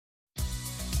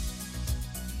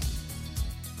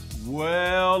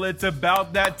Well, it's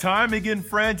about that time again,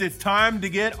 friends. It's time to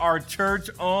get our church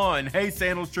on. Hey,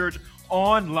 Sandals Church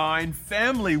online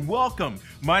family, welcome.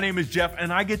 My name is Jeff,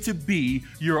 and I get to be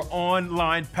your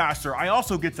online pastor. I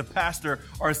also get to pastor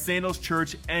our Sandals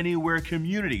Church Anywhere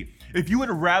community. If you would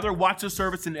rather watch the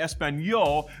service in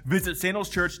Espanol, visit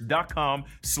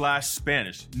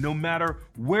sandalschurch.com/Spanish. No matter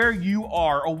where you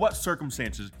are or what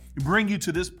circumstances bring you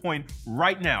to this point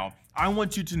right now, I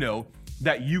want you to know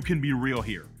that you can be real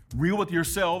here. Real with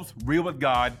yourselves, real with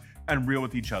God, and real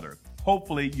with each other.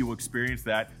 Hopefully you will experience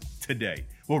that today.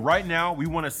 Well, right now, we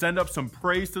want to send up some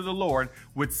praise to the Lord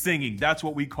with singing. That's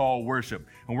what we call worship.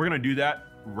 And we're going to do that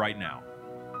right now.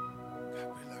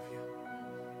 God, we love you.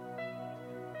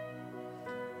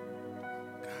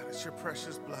 God, it's your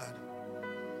precious blood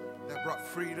that brought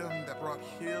freedom, that brought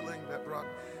healing, that brought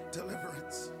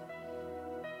deliverance.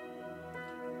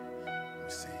 Let me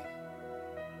see.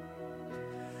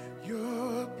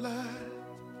 Your blood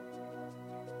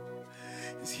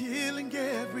is healing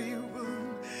every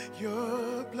wound.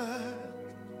 Your blood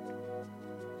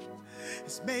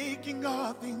is making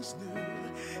all things new.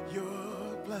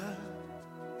 Your blood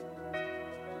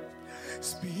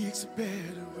speaks a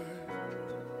better word.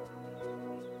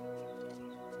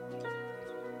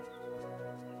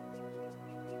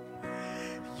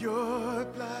 Your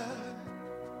blood,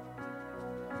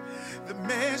 the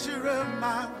measure of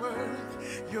my worth.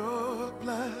 Your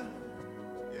blood,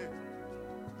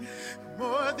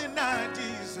 more than I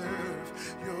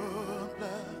deserve. Your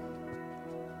blood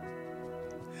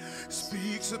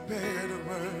speaks a better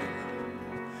word.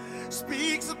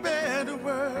 Speaks a better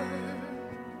word.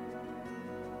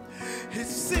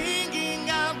 It's singing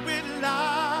out with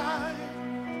life.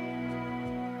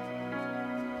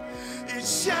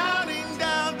 It's shouting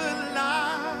down the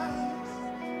lines.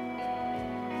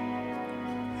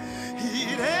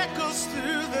 It echoes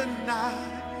through the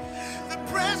night. The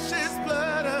precious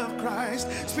blood of Christ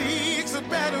speaks a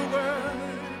better word.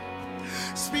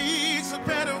 Speaks a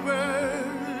better word.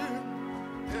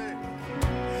 Hey.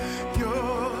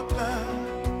 Your blood,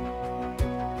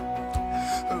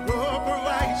 a robe of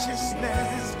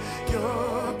righteousness.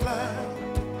 Your blood,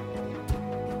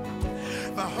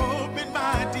 my hope and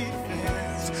my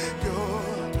defense. Your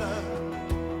blood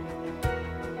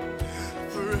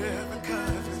forever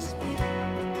covers me.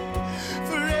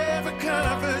 Forever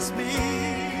covers me.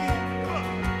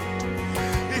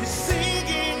 It's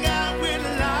singing out with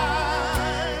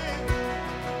life.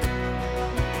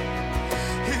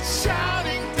 It's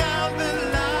shouting down the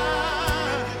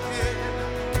line.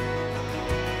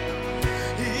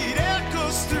 It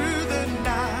echoes through the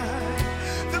night.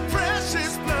 The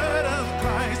precious blood of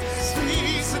Christ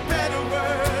speaks a better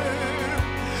word.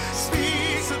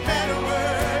 Speaks a better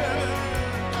word.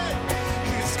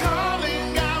 It's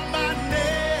calling out my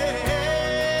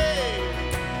name.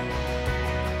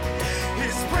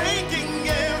 It's breaking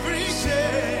every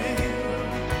chain.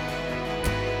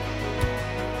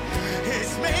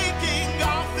 It's making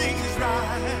all things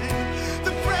right.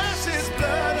 The precious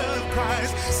blood of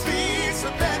Christ speaks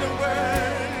a better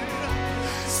word.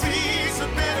 Speaks a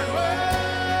better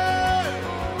word.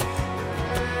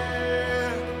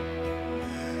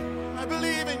 I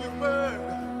believe in your word,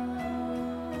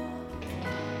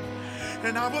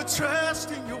 and I will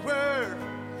trust in your word.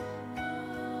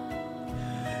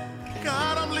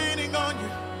 God, I'm leaning on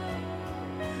you,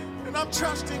 and I'm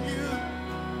trusting you.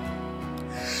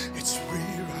 It's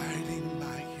rewriting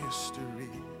my history.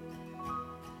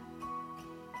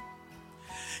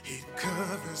 It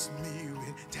covers me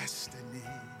with destiny.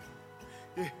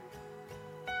 Yeah.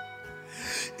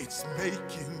 It's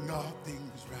making all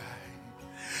things right.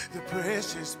 The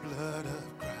precious blood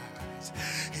of Christ.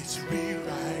 It's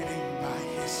rewriting my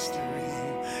history.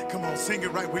 Come on, sing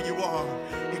it right where you are.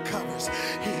 It covers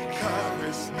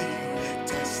me with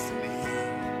destiny.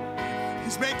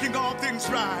 He's making all things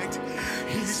right.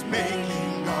 He's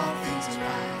making all things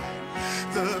right.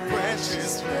 The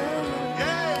precious blood.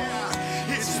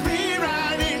 Yeah. It's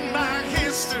rewriting my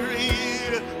history.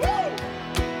 Woo!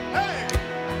 Hey!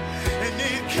 And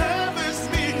it covers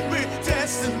me with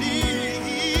destiny.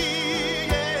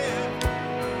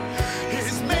 Yeah.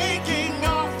 It's making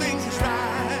all things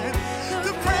right.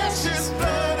 The precious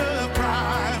blood of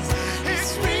Christ.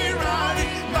 It's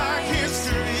rewriting my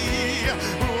history.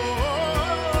 Oh,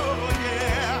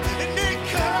 yeah. And it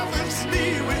covers me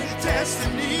with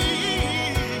destiny.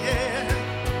 Yeah.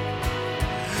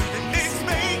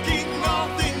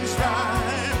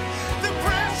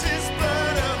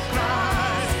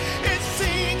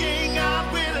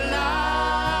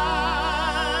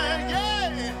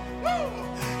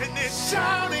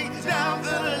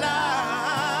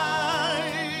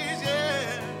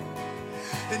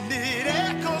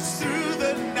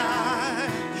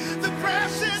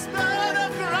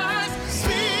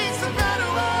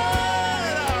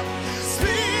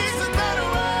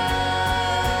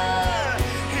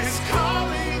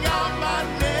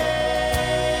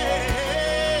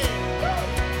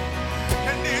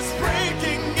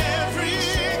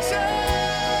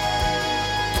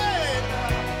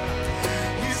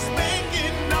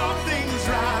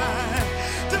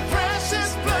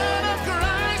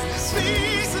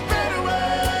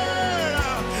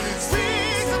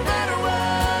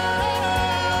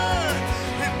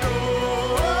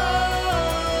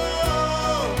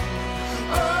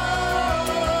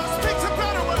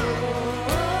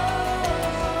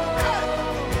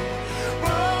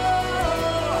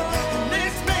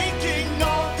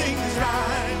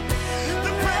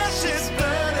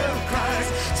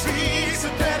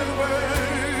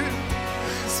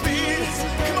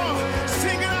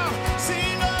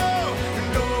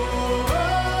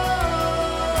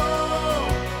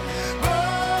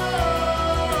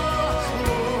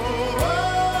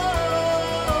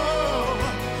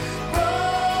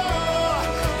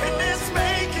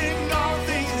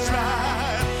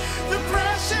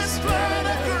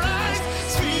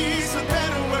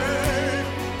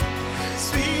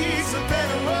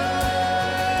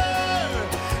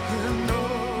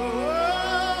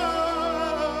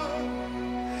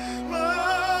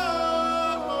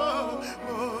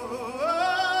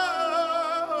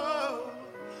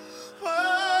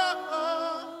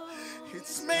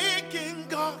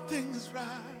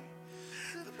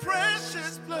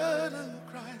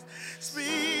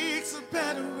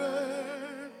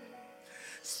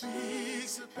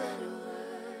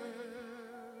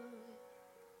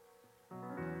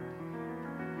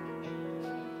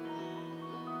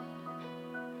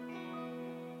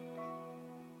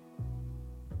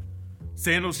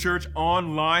 Sandals Church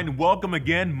Online, welcome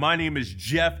again. My name is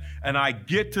Jeff, and I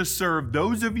get to serve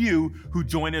those of you who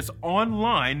join us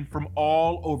online from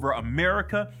all over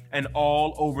America and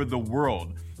all over the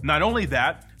world. Not only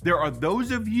that, there are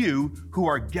those of you who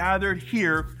are gathered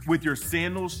here with your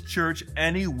Sandals Church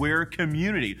Anywhere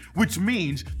community, which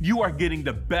means you are getting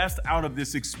the best out of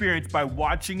this experience by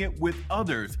watching it with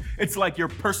others. It's like your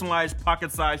personalized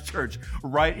pocket-sized church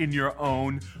right in your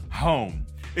own home.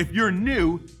 If you're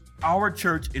new, our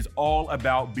church is all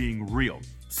about being real.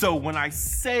 So when I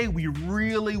say we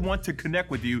really want to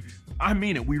connect with you, I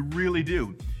mean it, we really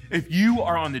do. If you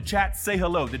are on the chat, say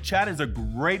hello. The chat is a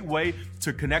great way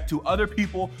to connect to other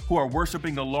people who are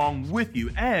worshiping along with you.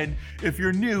 And if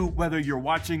you're new, whether you're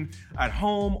watching at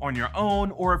home on your own,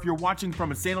 or if you're watching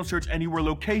from a Sandals Church Anywhere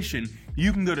location,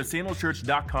 you can go to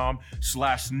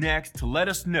sandalschurch.com/next to let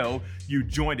us know you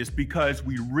joined us, because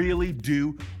we really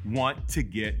do want to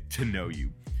get to know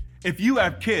you. If you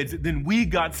have kids, then we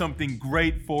got something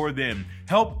great for them.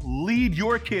 Help lead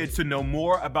your kids to know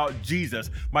more about Jesus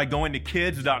by going to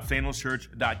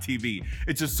kids.sandalschurch.tv.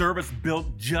 It's a service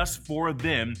built just for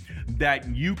them that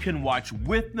you can watch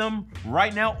with them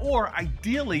right now, or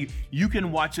ideally, you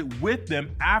can watch it with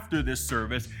them after this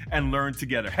service and learn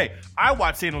together. Hey, I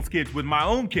watch Sandals Kids with my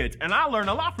own kids, and I learn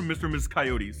a lot from Mr. and Mrs.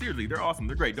 Coyote. Seriously, they're awesome.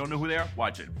 They're great. Don't know who they are?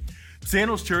 Watch it.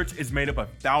 Sandals Church is made up of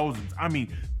thousands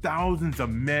of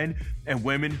men and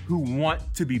women who want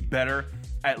to be better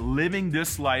at living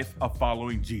this life of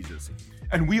following Jesus.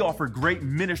 And we offer great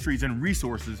ministries and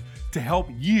resources to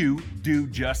help you do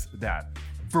just that.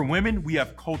 For women, we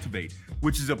have Cultivate,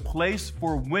 which is a place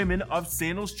for women of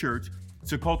Sandals Church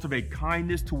to cultivate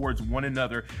kindness towards one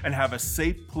another and have a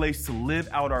safe place to live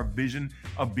out our vision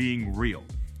of being real.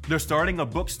 They're starting a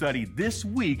book study this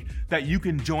week that you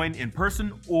can join in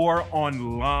person or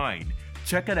online.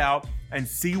 Check it out and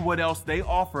see what else they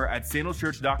offer at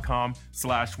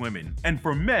sandalschurch.com/women. And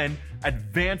for men,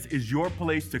 Advance is your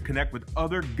place to connect with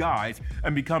other guys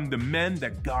and become the men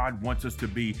that God wants us to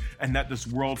be and that this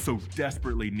world so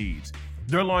desperately needs.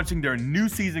 They're launching their new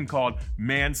season called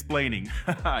Mansplaining.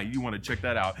 You want to check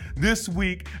that out this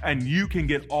week, and you can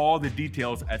get all the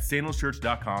details at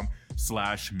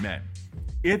sandalschurch.com/men.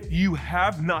 If you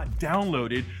have not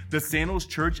downloaded the Sandals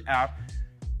Church app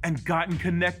and gotten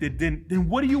connected, then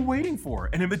what are you waiting for?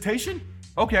 An invitation?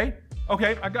 Okay,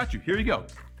 I got you. Here you go.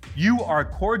 You are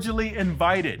cordially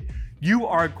invited. You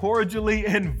are cordially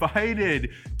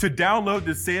invited to download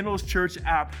the Sandals Church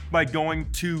app by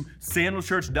going to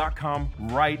sandalschurch.com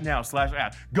right now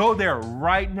 /app. Go there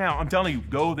right now. I'm telling you,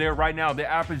 go there right now. The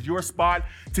app is your spot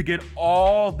to get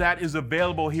all that is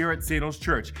available here at Sandals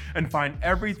Church and find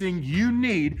everything you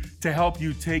need to help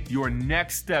you take your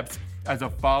next steps as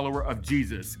a follower of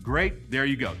Jesus. Great, there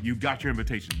you go. You got your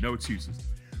invitation, no excuses.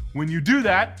 When you do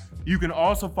that, you can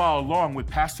also follow along with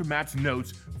Pastor Matt's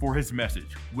notes for his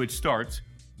message, which starts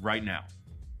right now.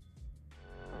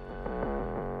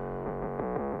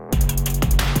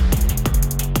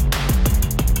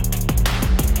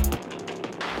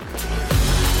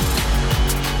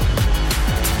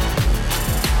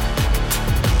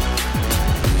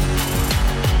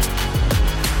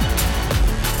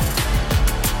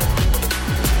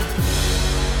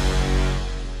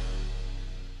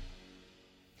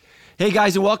 Hey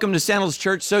guys, and welcome to Sandals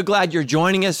Church. So glad you're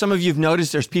joining us. Some of you have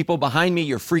noticed there's people behind me.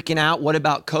 You're freaking out. What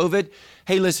about COVID?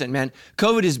 Hey, listen, man,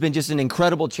 COVID has been just an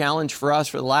incredible challenge for us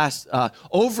for the last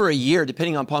over a year,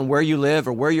 depending upon where you live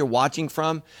or where you're watching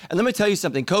from. And let me tell you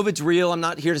something, COVID's real. I'm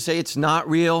not here to say it's not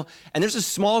real. And there's a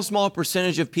small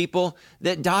percentage of people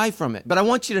that die from it. But I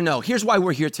want you to know, here's why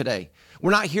we're here today. We're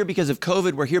not here because of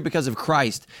COVID. We're here because of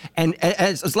Christ. And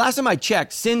as last time I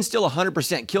checked, sin still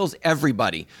 100% kills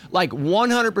everybody. Like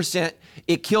 100%,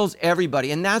 it kills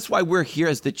everybody. And that's why we're here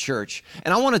as the church.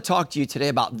 And I want to talk to you today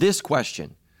about this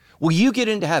question. Will you get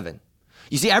into heaven?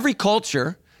 You see, every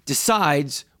culture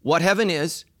decides what heaven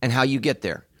is and how you get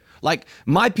there. Like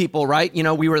my people, right? You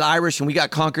know, we were the Irish and we got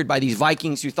conquered by these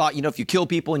Vikings who thought, you know, if you kill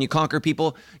people and you conquer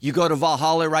people, you go to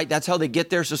Valhalla, right? That's how they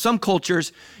get there. So some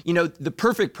cultures, you know, the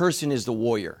perfect person is the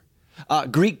warrior.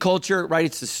 Greek culture, right?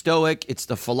 It's the stoic, it's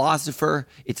the philosopher,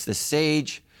 it's the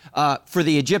sage. For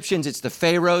the Egyptians, it's the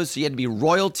pharaohs. So you had to be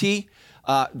royalty.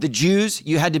 The Jews,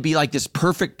 you had to be like this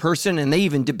perfect person, and they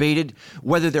even debated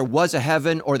whether there was a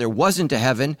heaven or there wasn't a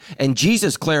heaven, and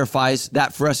Jesus clarifies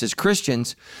that for us as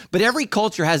Christians. But every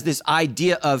culture has this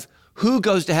idea of who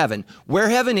goes to heaven, where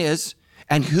heaven is,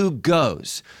 and who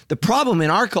goes. The problem in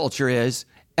our culture is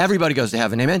everybody goes to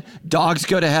heaven, amen? Dogs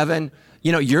go to heaven,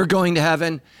 you know, you're going to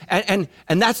heaven, and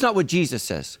that's not what Jesus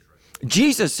says.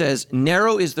 Jesus says,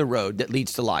 narrow is the road that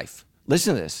leads to life.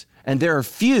 Listen to this, and there are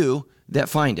few that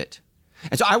find it.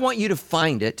 And so I want you to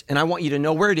find it, and I want you to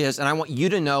know where it is, and I want you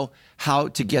to know how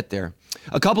to get there.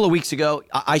 A couple of weeks ago,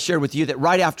 I shared with you that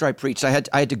right after I preached, I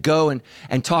had to go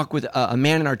and talk with a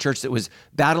man in our church that was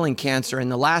battling cancer in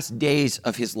the last days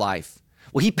of his life.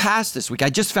 Well, he passed this week. I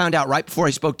just found out right before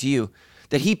I spoke to you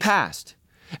that he passed.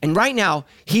 And right now,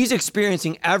 he's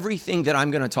experiencing everything that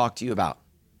I'm going to talk to you about.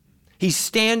 He's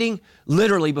standing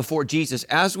literally before Jesus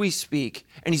as we speak,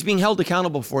 and he's being held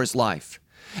accountable for his life.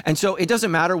 And so it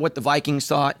doesn't matter what the Vikings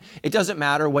thought. It doesn't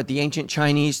matter what the ancient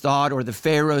Chinese thought or the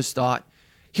Pharaohs thought.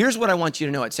 Here's what I want you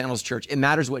to know at Sandals Church. It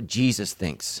matters what Jesus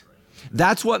thinks.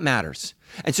 That's what matters.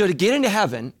 And so to get into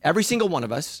heaven, every single one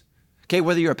of us, okay,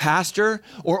 whether you're a pastor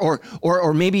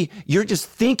or maybe you're just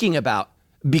thinking about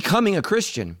becoming a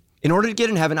Christian, in order to get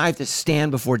in heaven, I have to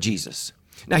stand before Jesus.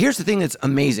 Now, here's the thing that's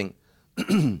amazing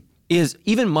is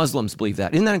even Muslims believe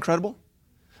that. Isn't that incredible?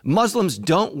 Muslims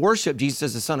don't worship Jesus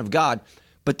as the Son of God,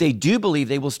 but they do believe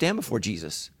they will stand before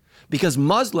Jesus because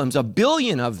Muslims, 1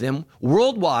 billion of them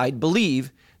worldwide,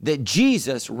 believe that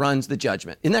Jesus runs the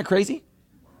judgment. Isn't that crazy?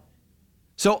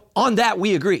 So on that,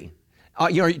 we agree.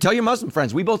 Tell your Muslim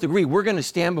friends, we both agree we're going to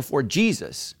stand before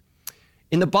Jesus.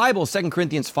 In the Bible, 2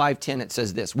 Corinthians 5:10, it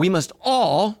says this, we must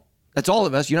all, that's all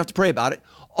of us, you don't have to pray about it,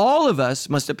 all of us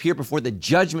must appear before the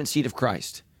judgment seat of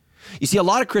Christ. You see, a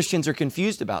lot of Christians are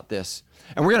confused about this.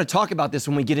 And we're going to talk about this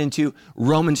when we get into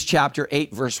Romans chapter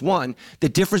 8, verse 1, the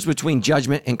difference between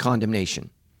judgment and condemnation.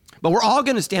 But we're all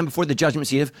going to stand before the judgment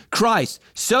seat of Christ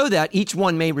so that each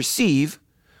one may receive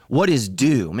what is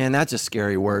due. Man, that's a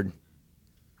scary word.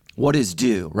 What is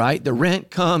due, right? The rent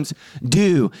comes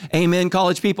due. Amen,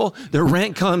 college people? The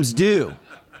rent comes due.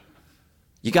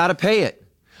 You got to pay it.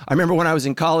 I remember when I was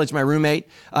in college, my roommate,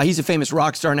 he's a famous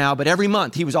rock star now, but every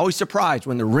month he was always surprised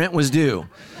when the rent was due.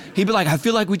 He'd be like, I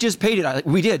feel like we just paid it.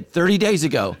 We did 30 days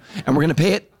ago, and we're going to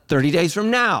pay it 30 days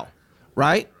from now,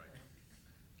 right?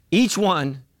 Each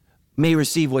one may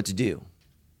receive what's due.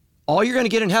 All you're going to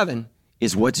get in heaven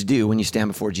is what's due when you stand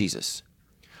before Jesus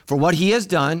for what he has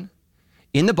done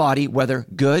in the body, whether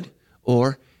good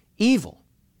or evil.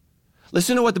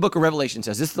 Listen to what the book of Revelation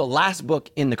says. This is the last book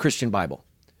in the Christian Bible.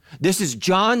 This is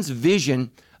John's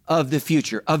vision of the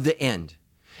future, of the end.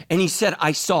 And he said,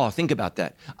 I saw, think about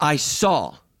that. I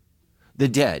saw the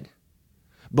dead,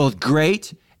 both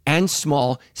great and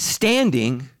small,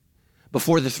 standing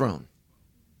before the throne.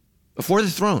 Before the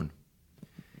throne.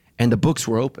 And the books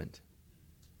were opened.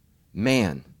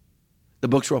 Man, the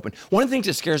books were opened. One of the things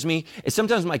that scares me is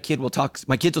sometimes my kids will talk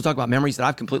about memories that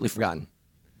I've completely forgotten.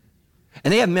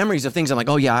 And they have memories of things I'm like,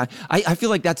 oh yeah, I feel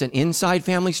like that's an inside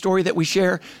family story that we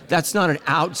share. That's not an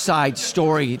outside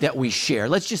story that we share.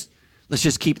 Let's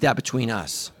just keep that between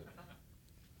us.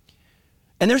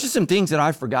 And there's just some things that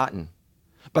I've forgotten.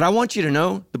 But I want you to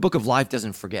know the book of life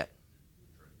doesn't forget.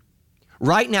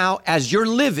 Right now, as you're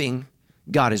living,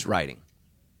 God is writing.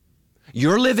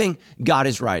 You're living, God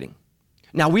is writing.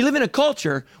 Now, we live in a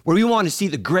culture where we want to see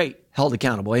the great held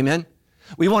accountable. Amen?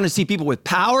 We want to see people with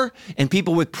power and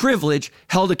people with privilege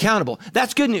held accountable.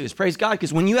 That's good news, praise God,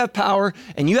 because when you have power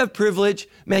and you have privilege,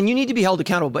 man, you need to be held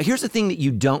accountable. But here's the thing that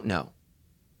you don't know.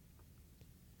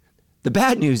 The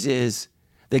bad news is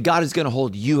that God is going to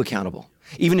hold you accountable,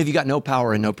 even if you got no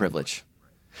power and no privilege.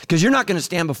 Because you're not going to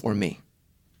stand before me.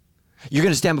 You're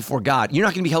going to stand before God. You're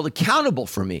not going to be held accountable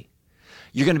for me.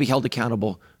 You're going to be held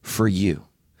accountable for you.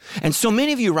 And so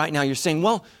many of you right now, you're saying,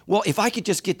 well, if I could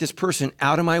just get this person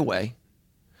out of my way,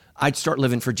 I'd start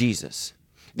living for Jesus.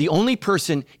 The only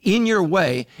person in your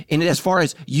way, in as far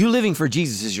as you living for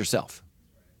Jesus, is yourself.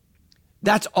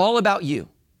 That's all about you.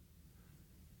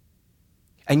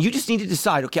 And you just need to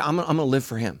decide, okay, I'm going to live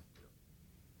for him.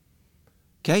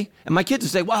 Okay? And my kids will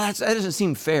say, well, that doesn't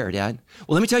seem fair, Dad.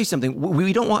 Well, let me tell you something.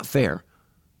 We don't want fair.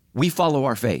 We follow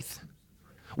our faith.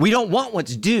 We don't want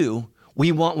what's due.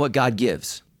 We want what God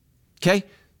gives. Okay?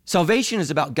 Salvation is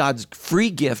about God's free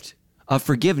gift of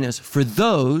forgiveness for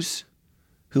those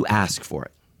who ask for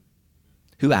it.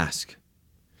 Who ask.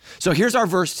 So here's our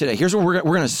verse today. Here's where we're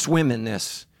going to swim in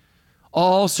this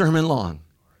all sermon long.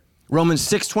 Romans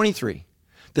 6:23.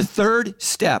 The third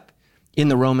step in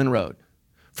the Roman road.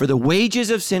 For the wages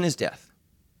of sin is death,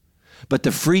 but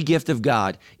the free gift of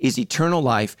God is eternal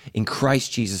life in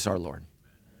Christ Jesus our Lord.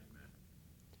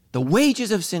 The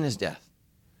wages of sin is death.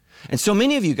 And so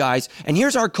many of you guys, and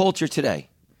here's our culture today.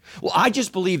 Well, I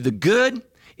just believe the good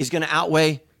is going to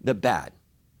outweigh the bad.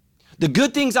 The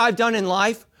good things I've done in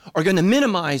life are going to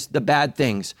minimize the bad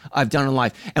things I've done in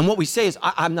life. And what we say is,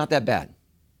 I'm not that bad.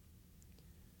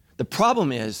 The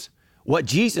problem is, what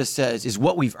Jesus says is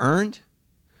what we've earned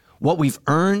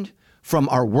from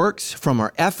our works, from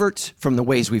our efforts, from the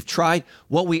ways we've tried,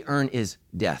 what we earn is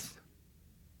death.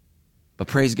 But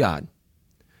praise God,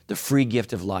 the free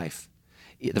gift of life,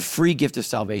 the free gift of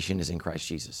salvation is in Christ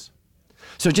Jesus.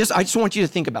 So I just want you to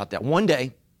think about that. One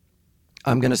day,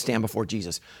 I'm going to stand before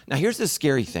Jesus. Now, here's the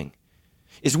scary thing,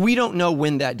 is we don't know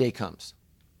when that day comes.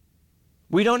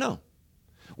 We don't know.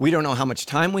 We don't know how much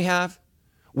time we have.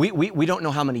 We don't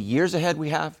know how many years ahead we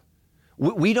have.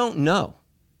 We don't know.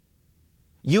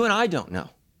 You and I don't know.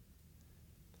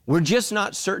 We're just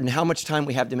not certain how much time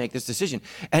we have to make this decision.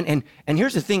 And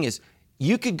here's the thing is,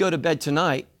 you could go to bed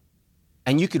tonight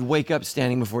and you could wake up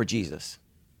standing before Jesus.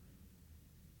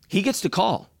 He gets to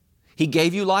call. He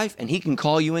gave you life and he can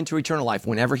call you into eternal life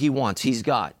whenever he wants. He's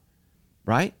God,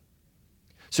 right?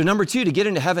 So number 2, to get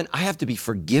into heaven, I have to be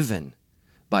forgiven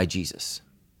by Jesus.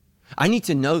 I need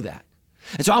to know that.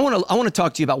 And so I want to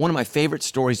talk to you about one of my favorite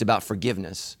stories about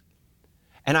forgiveness.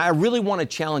 And I really want to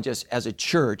challenge us as a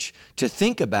church to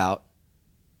think about,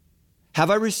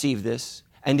 have I received this?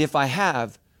 And if I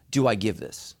have, do I give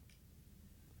this?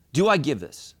 Do I give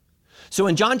this? So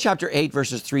in John chapter 8,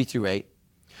 verses 3 through 8,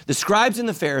 the scribes and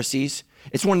the Pharisees,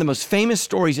 it's one of the most famous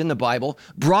stories in the Bible,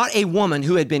 brought a woman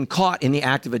who had been caught in the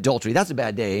act of adultery. That's a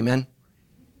bad day, amen?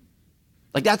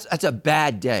 Like that's a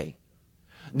bad day.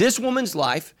 This woman's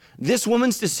life, this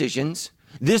woman's decisions,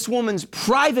 this woman's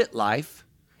private life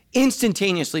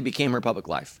instantaneously became her public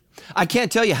life. I can't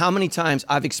tell you how many times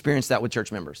I've experienced that with church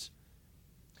members.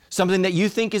 Something that you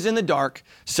think is in the dark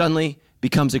suddenly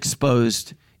becomes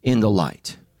exposed in the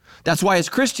light. That's why as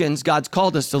Christians, God's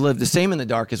called us to live the same in the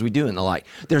dark as we do in the light.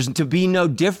 There's to be no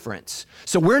difference.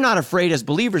 So we're not afraid as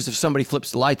believers if somebody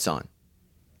flips the lights on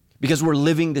because we're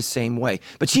living the same way.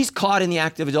 But she's caught in the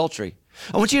act of adultery.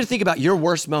 I want you to think about your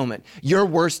worst moment, your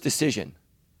worst decision.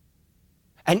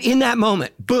 And in that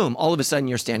moment, boom, all of a sudden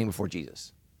you're standing before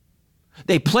Jesus.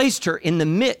 They placed her in the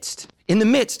midst, in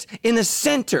the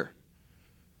center.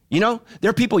 You know, there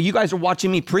are people, you guys are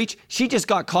watching me preach. She just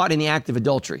got caught in the act of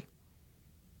adultery.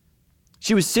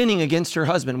 She was sinning against her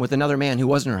husband with another man who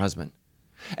wasn't her husband.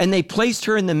 And they placed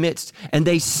her in the midst and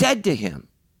they said to him,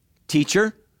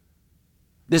 "Teacher,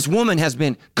 this woman has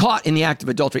been caught in the act of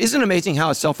adultery." Isn't it amazing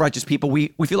how as self-righteous people, we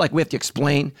feel like we have to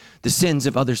explain the sins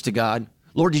of others to God?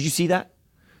 Lord, did you see that?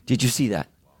 Did you see that?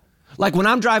 Like when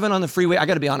I'm driving on the freeway, I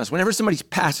got to be honest, whenever somebody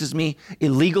passes me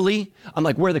illegally, I'm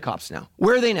like, where are the cops now?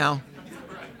 Where are they now?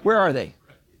 Where are they?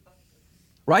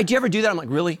 Right? Do you ever do that? I'm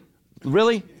like, really?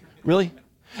 Really? Really?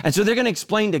 And so they're going to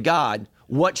explain to God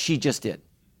what she just did.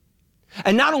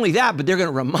 And not only that, but they're going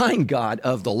to remind God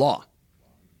of the law.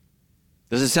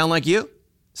 Does it sound like you?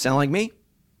 Sound like me?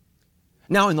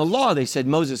 Now in the law, they said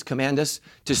Moses commanded us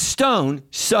to stone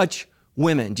such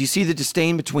women. Do you see the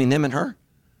disdain between them and her?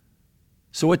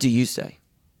 So what do you say?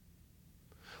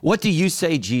 What do you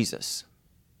say, Jesus?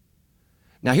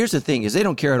 Now here's the thing, is they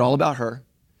don't care at all about her.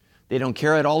 They don't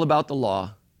care at all about the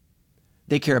law.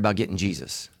 They care about getting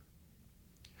Jesus.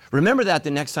 Remember that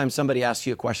the next time somebody asks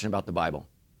you a question about the Bible.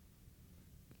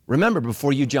 Remember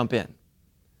before you jump in.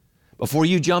 Before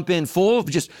you jump in full,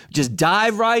 just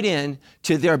dive right in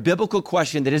to their biblical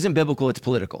question that isn't biblical, it's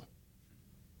political.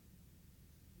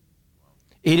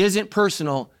 It isn't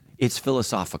personal, it's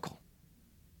philosophical.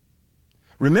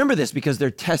 Remember this because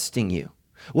they're testing you.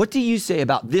 What do you say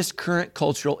about this current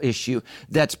cultural issue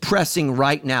that's pressing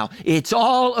right now? It's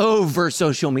all over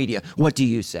social media. What do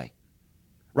you say?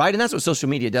 Right? And that's what social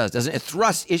media does, doesn't it? It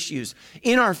thrusts issues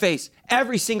in our face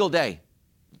every single day.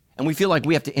 And we feel like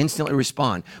we have to instantly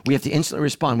respond. We have to instantly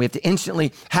respond. We have to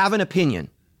instantly have an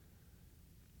opinion.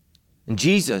 And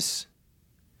Jesus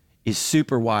is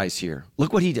super wise here.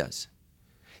 Look what he does.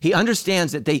 He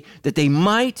understands that they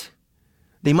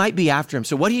might be after him.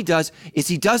 So what he does is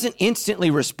he doesn't instantly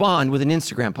respond with an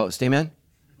Instagram post. Amen?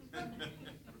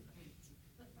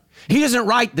 He doesn't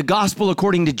write the gospel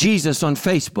according to Jesus on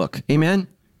Facebook. Amen?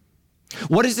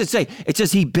 What does it say? It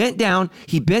says he bent down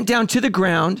to the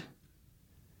ground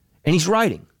and he's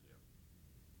writing.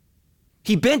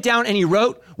 He bent down and he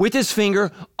wrote with his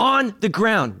finger on the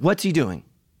ground. What's he doing?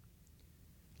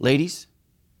 Ladies,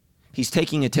 he's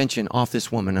taking attention off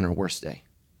this woman on her worst day.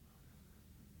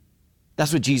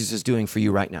 That's what Jesus is doing for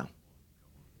you right now.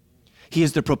 He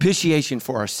is the propitiation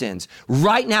for our sins.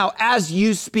 Right now, as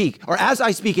you speak, or as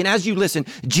I speak and as you listen,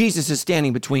 Jesus is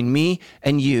standing between me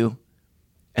and you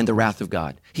and the wrath of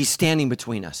God. He's standing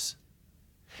between us.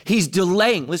 He's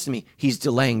delaying, listen to me, he's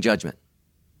delaying judgment.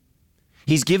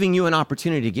 He's giving you an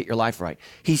opportunity to get your life right.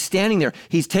 He's standing there.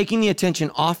 He's taking the attention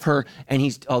off her and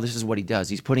this is what he does.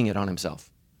 He's putting it on himself.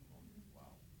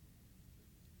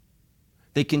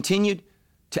 They continued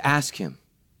to ask him.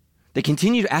 They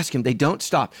continue to ask him. They don't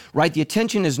stop, right? The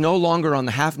attention is no longer on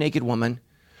the half-naked woman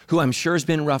who I'm sure has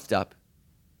been roughed up,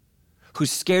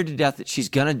 who's scared to death that she's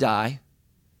going to die,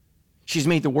 She's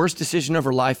made the worst decision of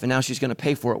her life, and now she's going to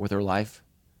pay for it with her life.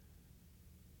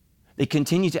 They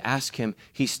continued to ask him.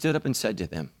 He stood up and said to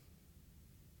them,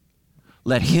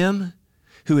 let him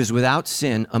who is without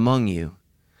sin among you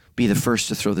be the first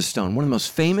to throw the stone. One of the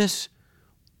most famous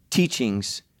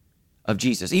teachings of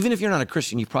Jesus. Even if you're not a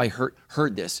Christian, you've probably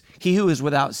heard this. He who is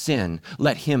without sin,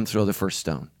 let him throw the first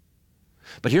stone.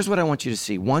 But here's what I want you to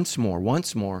see. Once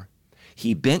more,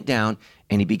 he bent down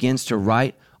and he begins to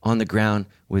write on the ground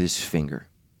with his finger.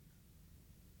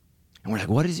 And we're like,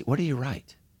 what do you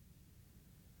write?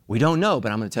 We don't know,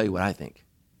 but I'm going to tell you what I think.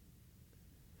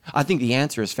 I think the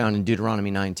answer is found in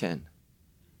Deuteronomy 9:10.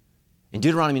 In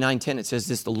Deuteronomy 9:10, it says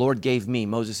this, the Lord gave me,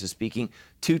 Moses is speaking,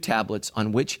 2 tablets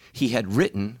on which he had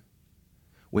written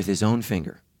with his own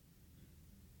finger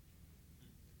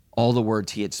all the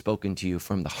words he had spoken to you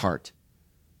from the heart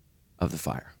of the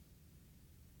fire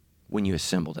when you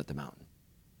assembled at the mountain.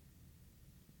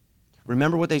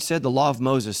 Remember what they said? The law of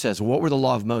Moses says. What were the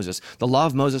law of Moses? The law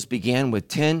of Moses began with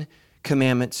 10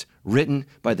 commandments written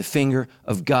by the finger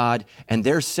of God. And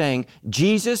they're saying,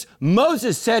 Jesus,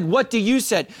 Moses said, what do you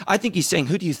say? I think he's saying,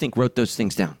 who do you think wrote those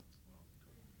things down?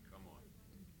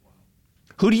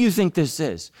 Who do you think this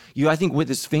is? I think with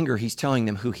his finger, he's telling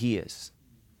them who he is.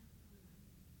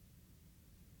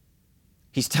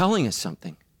 He's telling us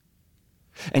something.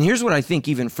 And here's what I think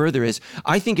even further is,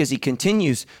 I think as he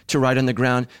continues to write on the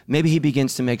ground, maybe he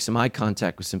begins to make some eye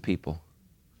contact with some people.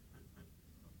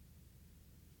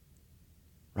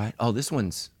 Right? Oh, this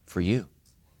one's for you.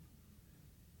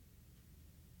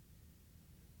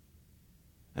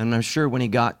 And I'm sure when he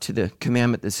got to the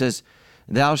commandment that says,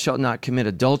 thou shalt not commit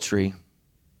adultery,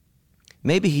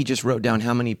 maybe he just wrote down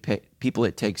how many people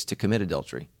it takes to commit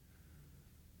adultery.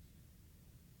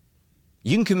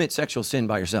 You can commit sexual sin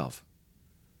by yourself,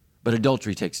 but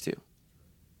adultery takes 2.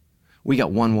 We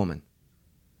got 1 woman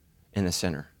in the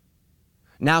center.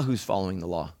 Now who's following the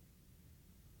law?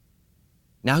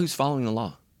 Now who's following the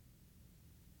law?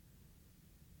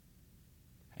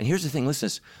 And here's the thing, listen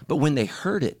to this. But when they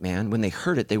heard it,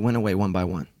 they went away one by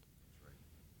one.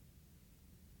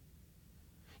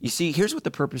 You see, here's what the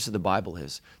purpose of the Bible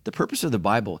is. The purpose of the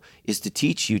Bible is to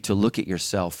teach you to look at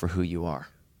yourself for who you are.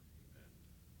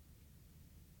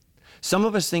 Some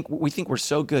of us think we're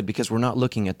so good because we're not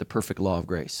looking at the perfect law of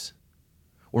grace.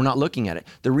 We're not looking at it.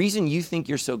 The reason you think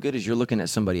you're so good is you're looking at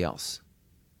somebody else.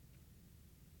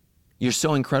 You're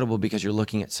so incredible because you're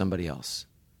looking at somebody else.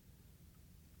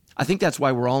 I think that's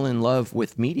why we're all in love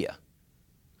with media,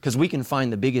 because we can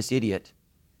find the biggest idiot,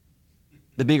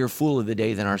 the bigger fool of the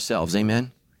day than ourselves.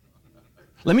 Amen?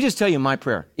 Let me just tell you my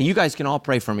prayer. You guys can all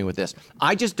pray for me with this.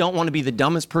 I just don't want to be the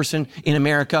dumbest person in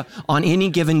America on any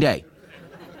given day.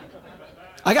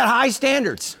 I got high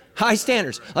standards.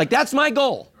 Like that's my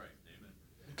goal.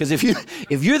 Because if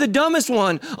you're the dumbest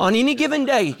one on any given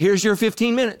day, here's your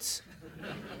 15 minutes.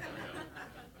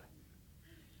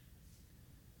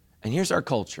 And here's our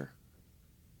culture.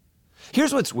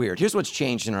 Here's what's weird. Here's what's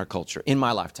changed in our culture in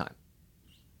my lifetime.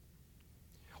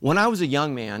 When I was a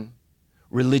young man,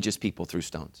 religious people threw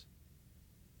stones.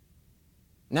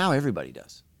 Now everybody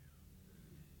does.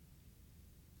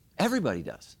 Everybody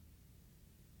does.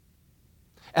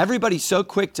 Everybody's so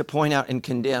quick to point out and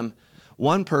condemn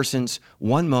one person's,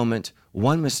 one moment,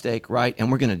 one mistake, right?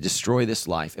 And we're going to destroy this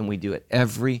life. And we do it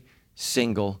every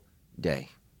single day.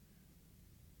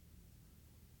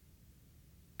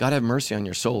 God have mercy on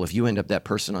your soul if you end up that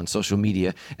person on social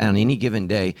media and on any given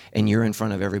day and you're in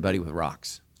front of everybody with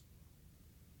rocks.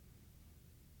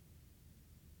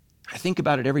 I think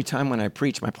about it every time when I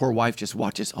preach. My poor wife just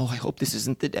watches, oh, I hope this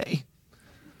isn't the day.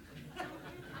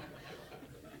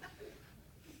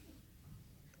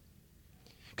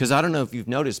 Because I don't know if you've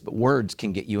noticed, but words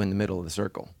can get you in the middle of the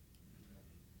circle.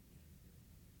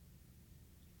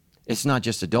 It's not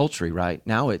just adultery, right?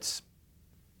 Now it's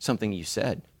something you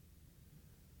said.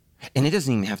 And it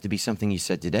doesn't even have to be something you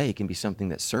said today. It can be something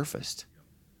that surfaced.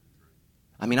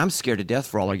 I mean, I'm scared to death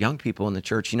for all our young people in the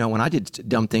church. You know, when I did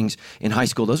dumb things in high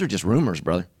school, those are just rumors,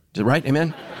 brother. Is it right?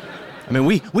 Amen? I mean,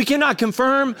 we cannot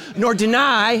confirm nor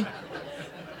deny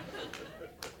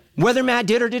whether Matt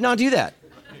did or did not do that.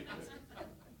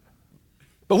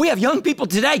 But we have young people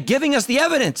today giving us the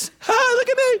evidence. Look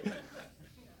at me.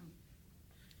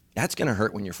 That's going to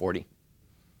hurt when you're 40.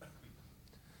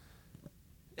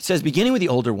 It says, beginning with the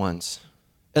older ones.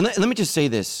 And let me just say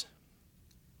this,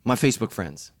 my Facebook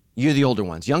friends. You're the older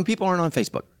ones. Young people aren't on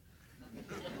Facebook.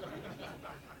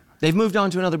 They've moved on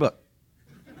to another book.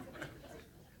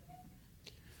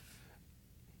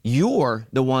 You're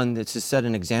the one that's to set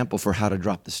an example for how to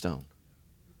drop the stone.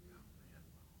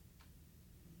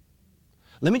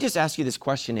 Let me just ask you this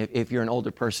question if you're an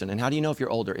older person. And how do you know if you're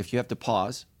older? If you have to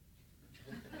pause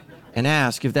and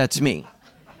ask if that's me,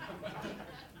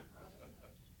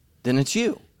 then it's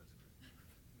you.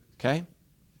 Okay?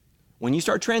 When you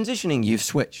start transitioning, you've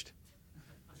switched.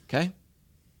 Okay?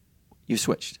 You've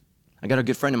switched. I got a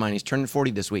good friend of mine, he's turning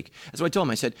 40 this week. That's what I told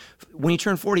him. I said, when you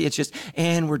turn 40, it's just,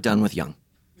 and we're done with young.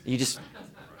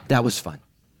 That was fun.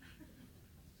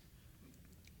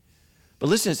 But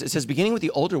listen, it says, beginning with the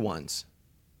older ones.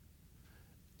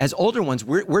 As older ones,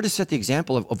 we're to set the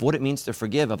example of what it means to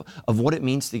forgive, of what it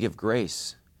means to give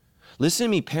grace. Listen to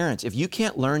me, parents. If you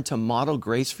can't learn to model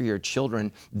grace for your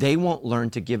children, they won't learn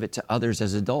to give it to others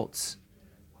as adults.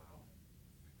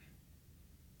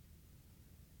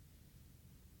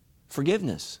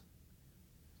 Forgiveness,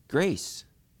 grace.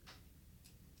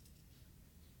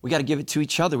 We got to give it to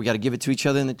each other. We got to give it to each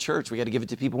other in the church. We got to give it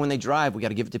to people when they drive. We got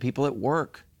to give it to people at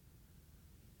work.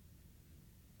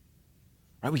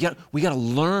 Right? We got to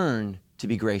learn to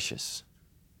be gracious.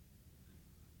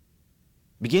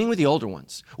 Beginning with the older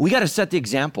ones. We got to set the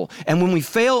example. And when we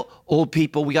fail old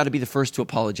people, we got to be the first to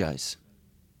apologize.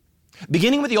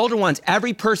 Beginning with the older ones,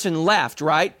 every person left,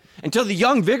 right? Until the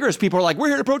young, vigorous people are like, we're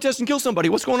here to protest and kill somebody.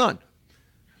 What's going on?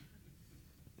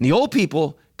 And the old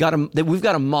people, we've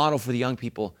got to model for the young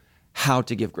people how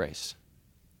to give grace.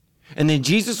 And then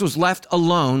Jesus was left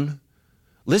alone,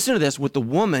 listen to this, with the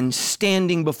woman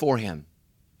standing before him.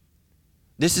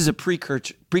 This is a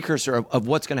precursor of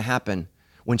what's going to happen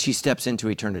when she steps into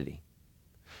eternity.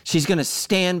 She's going to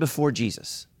stand before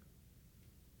Jesus.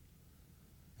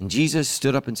 And Jesus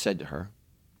stood up and said to her,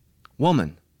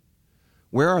 woman,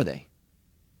 where are they?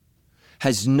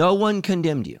 Has no one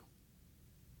condemned you?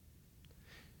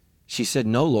 She said,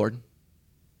 no, Lord.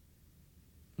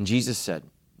 And Jesus said,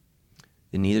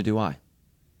 then neither do I.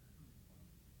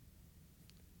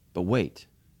 But wait.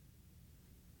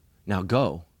 Now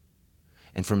go,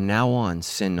 and from now on,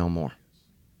 sin no more.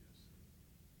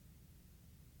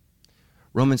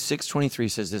 Romans 6:23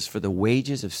 says this, for the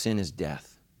wages of sin is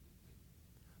death,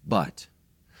 but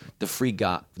the free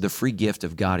gift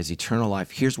of God is eternal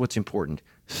life. Here's what's important,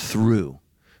 through.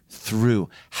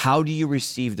 How do you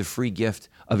receive the free gift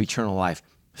of eternal life?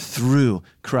 Through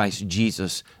Christ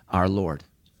Jesus our Lord.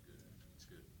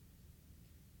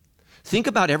 Think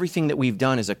about everything that we've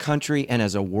done as a country and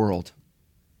as a world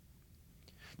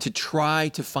to try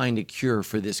to find a cure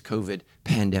for this COVID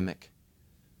pandemic.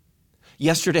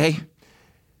 Yesterday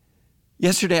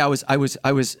I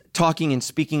was talking and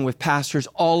speaking with pastors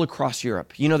all across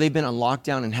Europe. You know, they've been on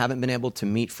lockdown and haven't been able to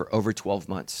meet for over 12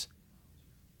 months.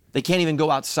 They can't even go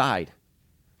outside.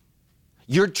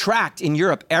 You're tracked in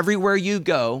Europe everywhere you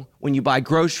go when you buy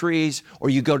groceries or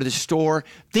you go to the store.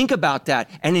 Think about that.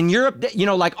 And in Europe, you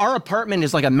know, like our apartment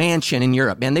is like a mansion in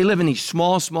Europe, man. They live in these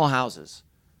small houses.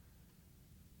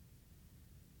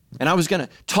 And I was going to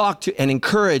talk to and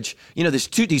encourage, you know, these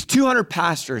 200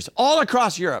 pastors all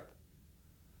across Europe.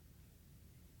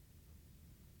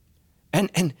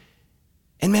 And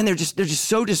man, they're just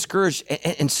so discouraged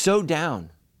and so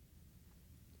down.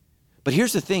 But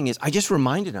here's the thing is, I just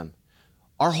reminded them,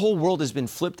 our whole world has been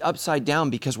flipped upside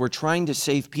down because we're trying to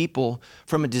save people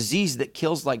from a disease that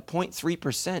kills like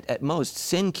 0.3% at most.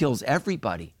 Sin kills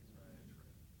everybody.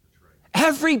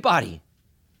 Everybody.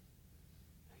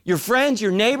 Your friends,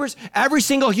 your neighbors, every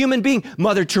single human being,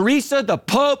 Mother Teresa, the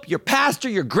Pope, your pastor,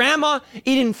 your grandma,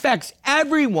 it infects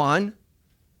everyone.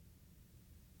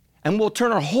 And we'll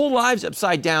turn our whole lives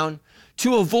upside down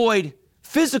to avoid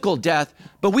physical death,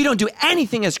 but we don't do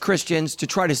anything as Christians to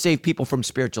try to save people from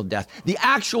spiritual death, the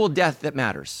actual death that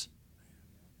matters.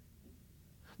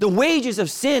 The wages of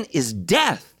sin is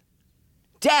death.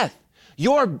 Death.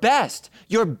 Your best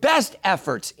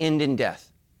efforts end in death.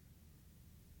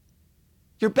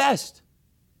 Your best.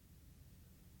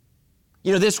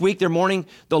 You know, this week they're mourning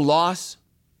the loss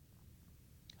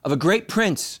of a great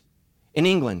prince in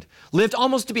England, lived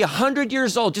almost to be 100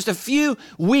 years old, just a few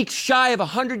weeks shy of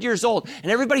 100 years old.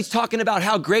 And everybody's talking about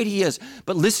how great he is.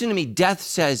 But listen to me, death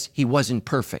says he wasn't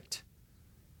perfect.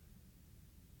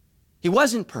 He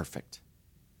wasn't perfect.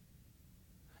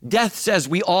 Death says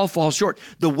we all fall short.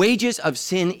 The wages of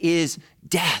sin is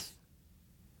death.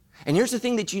 And here's the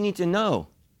thing that you need to know.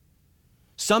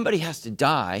 Somebody has to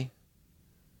die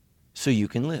so you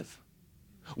can live.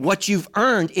 What you've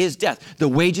earned is death. The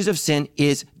wages of sin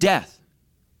is death.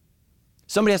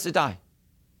 Somebody has to die.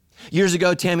 Years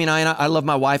ago, Tammy and I love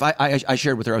my wife. I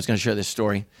shared with her I was going to share this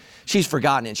story. She's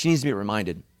forgotten it. She needs to be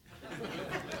reminded.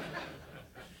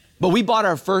 But we bought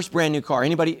our first brand new car.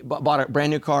 Anybody bought a brand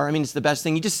new car? I mean, it's the best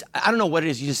thing. I don't know what it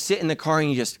is. You just sit in the car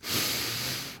and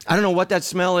I don't know what that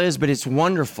smell is, but it's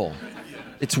wonderful.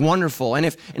 It's wonderful. And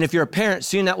if you're a parent,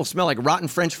 soon that will smell like rotten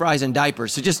French fries and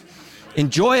diapers. So just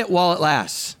enjoy it while it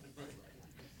lasts.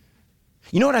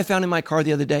 You know what I found in my car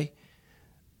the other day?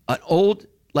 An old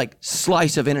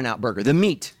slice of In-N-Out burger, the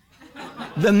meat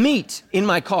in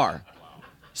my car.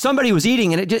 Somebody was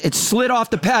eating and it slid off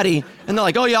the patty and they're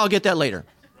like, oh yeah, I'll get that later.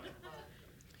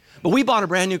 But we bought a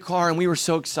brand new car and we were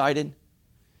so excited.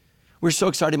 We were so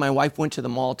excited. My wife went to the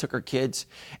mall, took her kids,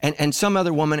 and some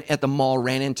other woman at the mall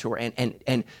ran into her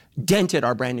and dented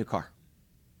our brand new car.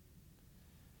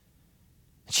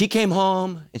 She came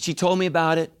home and she told me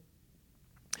about it.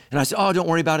 And I said, oh, don't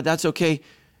worry about it. That's okay.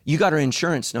 You got her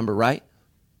insurance number, right?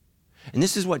 And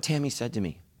this is what Tammy said to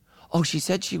me. Oh, she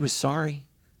said she was sorry.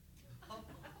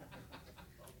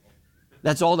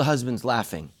 That's all the husbands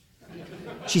laughing.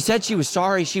 She said she was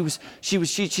sorry. She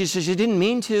didn't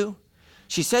mean to.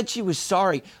 She said she was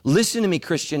sorry. Listen to me,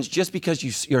 Christians. Just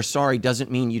because you're sorry doesn't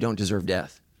mean you don't deserve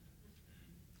death.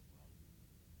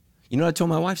 You know what I told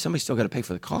my wife? Somebody's still got to pay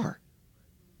for the car.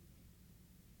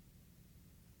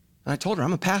 And I told her,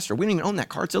 I'm a pastor. We don't even own that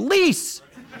car. It's a lease.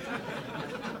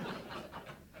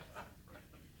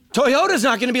 Toyota's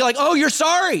not going to be like, oh, you're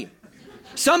sorry.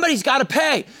 Somebody's got to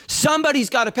pay. Somebody's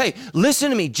got to pay.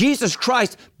 Listen to me. Jesus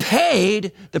Christ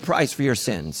paid the price for your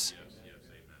sins.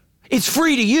 It's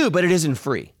free to you, but it isn't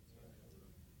free.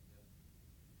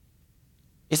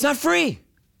 It's not free.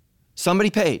 Somebody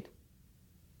paid.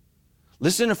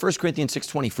 Listen to 1 Corinthians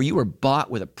 6:20. For you were bought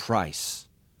with a price.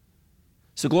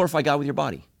 So glorify God with your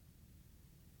body.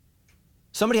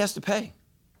 Somebody has to pay.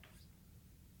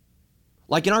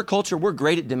 Like in our culture, we're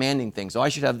great at demanding things. Oh, I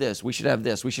should have this. We should have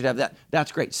this. We should have that.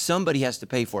 That's great. Somebody has to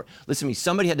pay for it. Listen to me.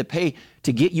 Somebody had to pay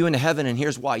to get you into heaven, and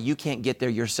here's why. You can't get there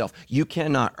yourself. You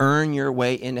cannot earn your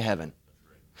way into heaven.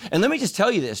 And let me just tell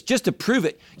you this, just to prove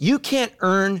it. You can't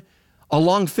earn a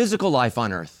long physical life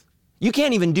on earth. You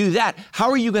can't even do that.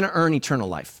 How are you going to earn eternal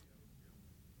life?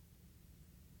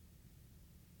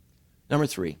 Number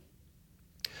 3.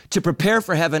 To prepare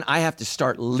for heaven, I have to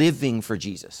start living for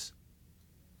Jesus.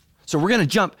 So we're going to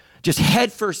jump just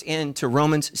headfirst into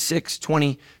Romans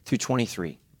 6:20 through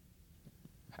 23.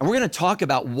 And we're going to talk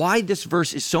about why this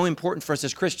verse is so important for us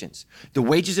as Christians. The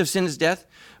wages of sin is death,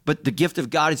 but the gift of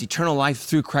God is eternal life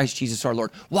through Christ Jesus our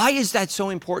Lord. Why is that so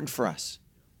important for us?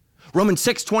 Romans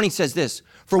 6:20 says this,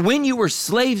 for when you were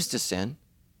slaves to sin,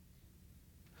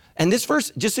 and this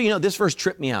verse, just so you know, this verse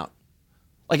tripped me out.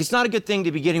 Like, it's not a good thing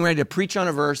to be getting ready to preach on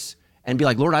a verse and be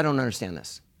like, Lord, I don't understand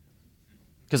this.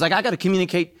 Because I got to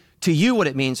communicate to you what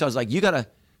it means. So I was like, you got to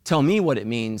tell me what it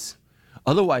means.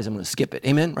 Otherwise, I'm going to skip it.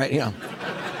 Amen? Right?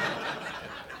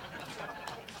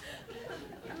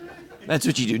 That's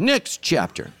what you do. Next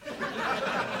chapter.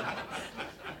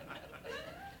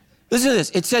 Listen to this.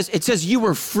 It says you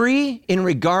were free in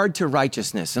regard to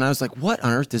righteousness. And I was like, what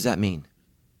on earth does that mean?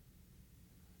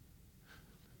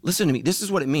 Listen to me. This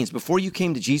is what it means. Before you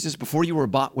came to Jesus, before you were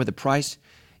bought with a price,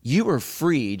 you were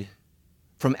freed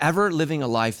from ever living a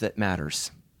life that matters.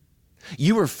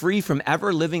 You were free from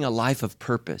ever living a life of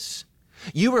purpose.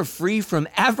 You were free from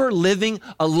ever living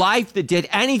a life that did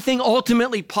anything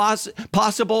ultimately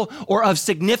possible or of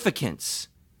significance.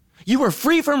 You were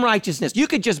free from righteousness. You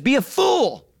could just be a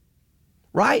fool,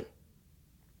 right?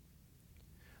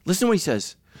 Listen to what he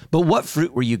says. But what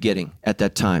fruit were you getting at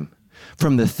that time?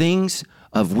 From the things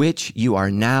of which you are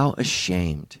now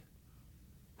ashamed.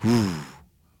 Whew.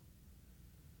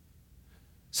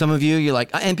 Some of you, you're like,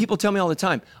 and people tell me all the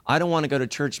time, I don't want to go to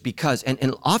church because,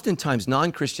 and oftentimes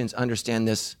non-Christians understand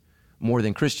this more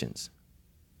than Christians.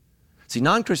 See,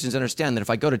 non-Christians understand that if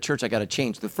I go to church, I got to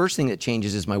change. The first thing that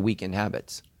changes is my weekend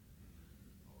habits.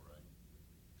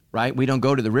 Right? We don't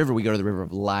go to the river, we go to the river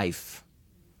of life.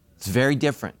 It's very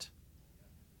different.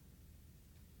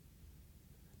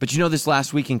 But you know, this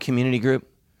last week in community group,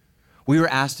 we were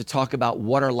asked to talk about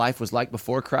what our life was like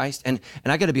before Christ. And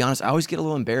I got to be honest, I always get a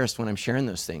little embarrassed when I'm sharing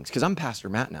those things because I'm Pastor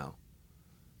Matt now.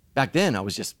 Back then, I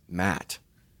was just Matt.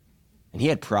 And he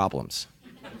had problems.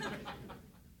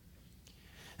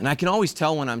 And I can always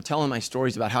tell when I'm telling my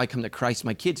stories about how I come to Christ,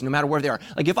 my kids, no matter where they are.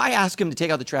 Like if I ask them to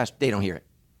take out the trash, they don't hear it.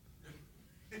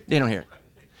 They don't hear it.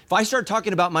 If I start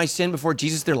talking about my sin before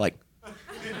Jesus, they're like,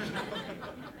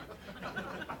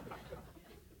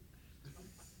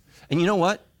 and you know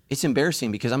what? It's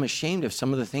embarrassing because I'm ashamed of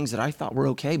some of the things that I thought were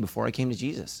okay before I came to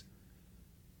Jesus.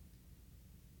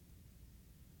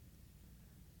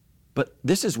 But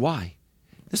this is why.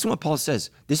 This is what Paul says.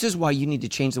 This is why you need to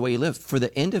change the way you live. For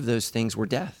the end of those things were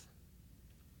death.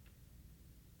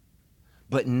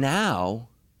 But now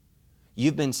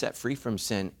you've been set free from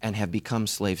sin and have become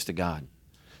slaves to God.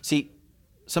 See,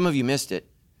 some of you missed it,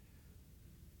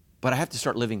 but I have to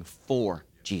start living for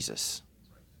Jesus.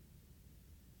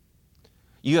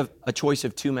 You have a choice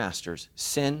of two masters,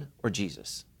 sin or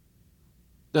Jesus.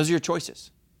 Those are your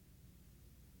choices.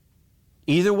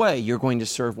 Either way, you're going to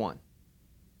serve one.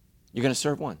 You're going to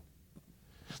serve one.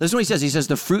 Listen to what he says. He says,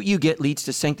 the fruit you get leads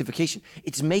to sanctification.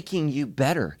 It's making you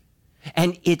better.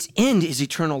 And its end is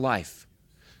eternal life.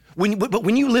 But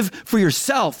when you live for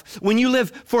yourself, when you live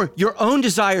for your own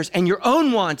desires and your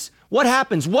own wants, what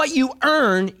happens? What you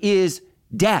earn is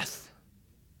death.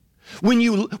 When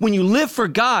you live for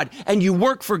God and you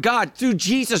work for God through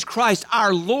Jesus Christ,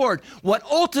 our Lord, what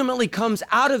ultimately comes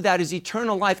out of that is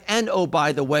eternal life and, oh,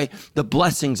 by the way, the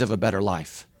blessings of a better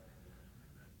life.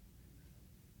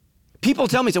 People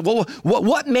tell me, well,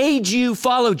 what made you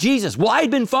follow Jesus? Well,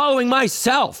 I'd been following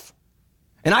myself.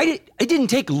 And it didn't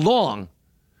take long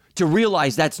to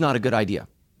realize that's not a good idea.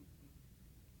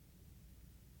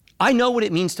 I know what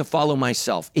it means to follow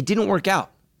myself. It didn't work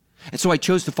out. And so I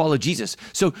chose to follow Jesus.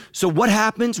 So what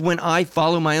happens when I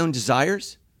follow my own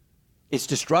desires? It's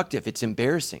destructive. It's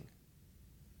embarrassing.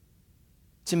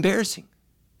 It's embarrassing.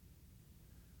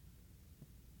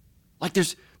 Like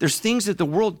there's things that the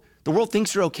world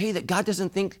thinks are okay that God doesn't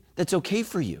think that's okay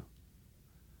for you.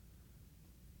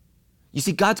 You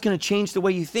see, God's going to change the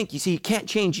way you think. You see, He can't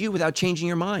change you without changing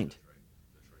your mind.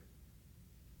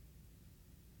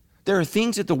 There are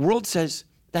things that the world says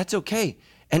that's okay.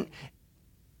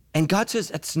 And God says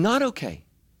that's not okay.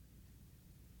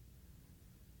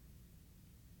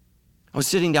 I was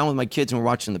sitting down with my kids and we're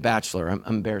watching The Bachelor. I'm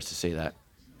embarrassed to say that.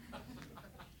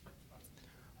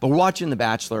 But we're watching The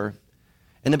Bachelor.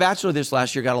 And The Bachelor this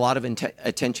last year got a lot of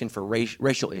attention for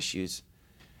racial issues.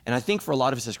 And I think for a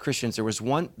lot of us as Christians, there was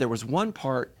one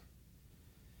part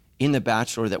in The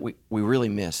Bachelor that we really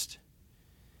missed.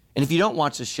 And if you don't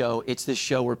watch the show, it's this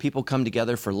show where people come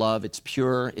together for love. It's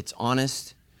pure, it's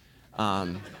honest.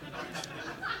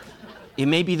 It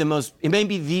may be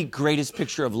the greatest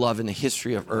picture of love in the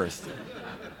history of earth.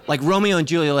 Like Romeo and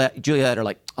Juliet are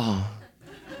like, oh,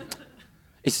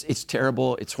 it's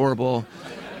terrible, it's horrible.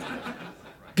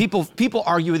 People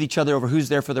argue with each other over who's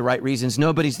there for the right reasons.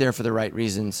 Nobody's there for the right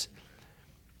reasons.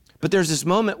 But there's this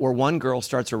moment where one girl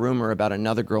starts a rumor about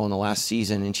another girl in the last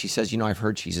season, and she says, I've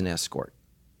heard she's an escort.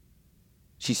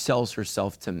 She sells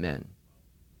herself to men.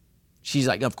 She's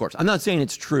like, of course. I'm not saying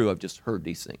it's true. I've just heard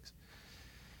these things.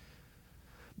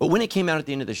 But when it came out at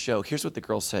the end of the show, here's what the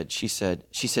girl said. She said,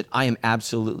 I am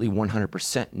absolutely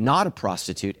 100% not a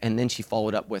prostitute. And then she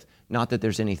followed up with, not that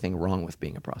there's anything wrong with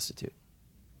being a prostitute.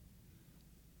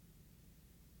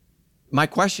 My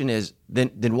question is,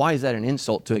 then why is that an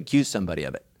insult to accuse somebody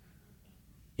of it?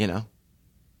 You know?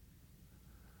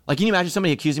 Like, can you imagine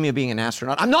somebody accusing me of being an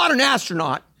astronaut? I'm not an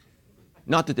astronaut.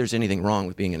 Not that there's anything wrong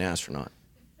with being an astronaut.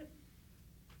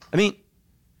 I mean,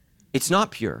 it's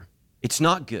not pure. It's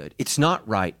not good. It's not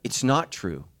right. It's not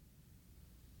true.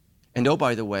 And oh,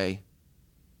 by the way,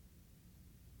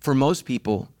 for most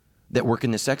people that work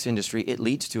in the sex industry, it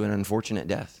leads to an unfortunate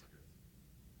death.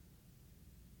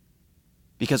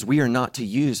 Because we are not to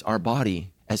use our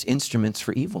body as instruments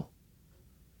for evil.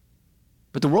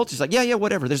 But the world's just like, yeah,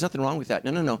 whatever. There's nothing wrong with that.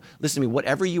 No. Listen to me.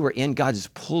 Whatever you are in, God is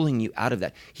pulling you out of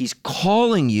that. He's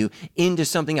calling you into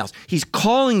something else. He's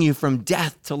calling you from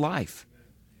death to life.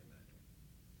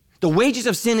 The wages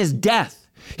of sin is death.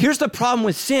 Here's the problem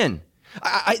with sin.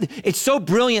 It's so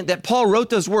brilliant that Paul wrote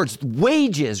those words,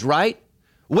 wages, right?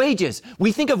 Wages.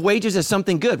 We think of wages as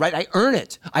something good, right? I earn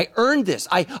it. I earned this.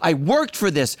 I worked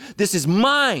for this. This is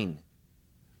mine.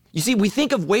 You see, we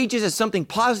think of wages as something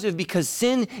positive because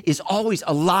sin is always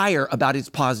a liar about its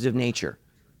positive nature.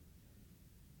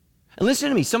 And listen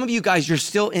to me, some of you guys, you're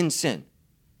still in sin.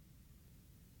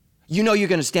 You know you're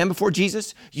going to stand before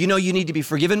Jesus. You know you need to be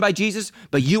forgiven by Jesus,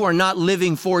 but you are not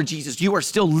living for Jesus. You are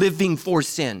still living for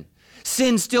sin.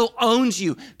 Sin still owns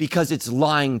you because it's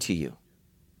lying to you.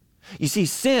 You see,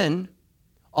 sin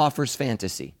offers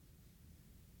fantasy,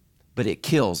 but it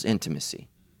kills intimacy.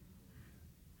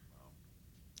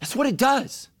 That's what it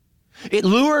does. It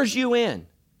lures you in.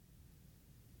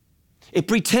 It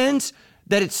pretends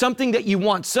that it's something that you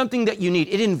want, something that you need.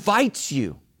 It invites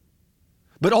you.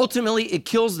 But ultimately, it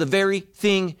kills the very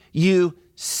thing you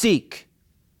seek.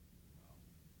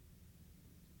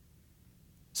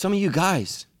 Some of you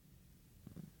guys,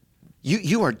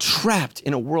 you are trapped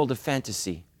in a world of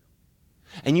fantasy.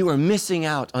 And you are missing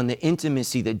out on the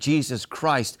intimacy that Jesus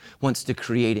Christ wants to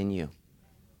create in you.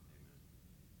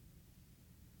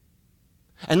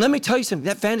 And let me tell you something,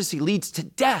 that fantasy leads to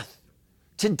death,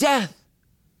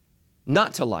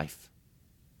 not to life.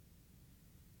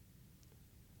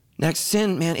 Next,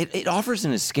 sin, man, it offers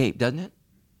an escape, doesn't it?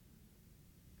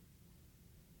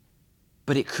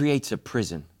 But it creates a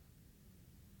prison.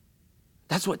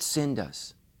 That's what sin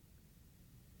does.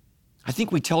 I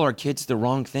think we tell our kids the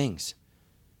wrong things.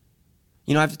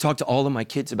 You know, I have to talk to all of my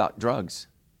kids about drugs.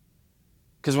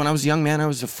 Because when I was a young man, I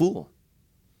was a fool.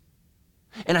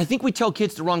 And I think we tell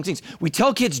kids the wrong things. We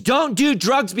tell kids, don't do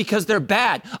drugs because they're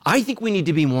bad. I think we need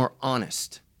to be more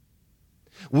honest.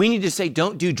 We need to say,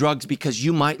 don't do drugs because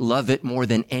you might love it more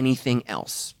than anything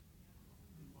else.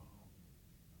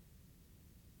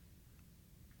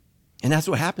 And that's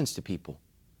what happens to people.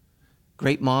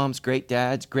 Great moms, great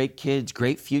dads, great kids,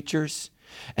 great futures.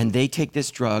 And they take this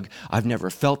drug. I've never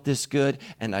felt this good,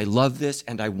 and I love this,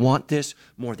 and I want this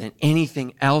more than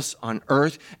anything else on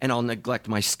earth. And I'll neglect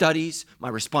my studies, my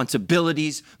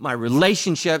responsibilities, my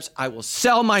relationships. I will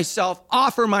sell myself,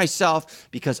 offer myself,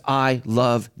 because I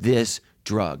love this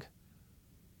drug.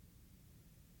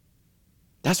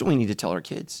 That's what we need to tell our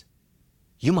kids.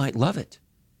 You might love it.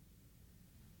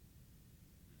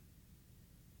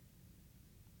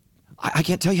 I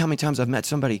can't tell you how many times I've met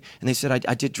somebody and they said,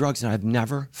 I did drugs and I've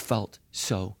never felt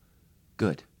so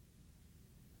good.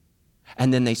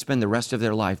 And then they spend the rest of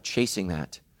their life chasing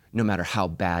that, no matter how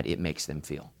bad it makes them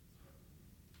feel.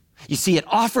 You see, it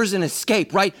offers an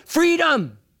escape, right?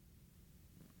 Freedom!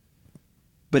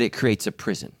 But it creates a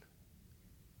prison.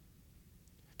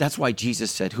 That's why Jesus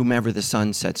said, whomever the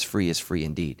Son sets free is free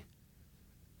indeed.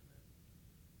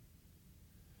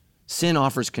 Sin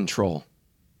offers control.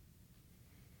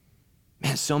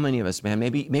 Man, so many of us, man,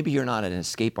 maybe you're not an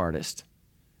escape artist,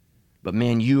 but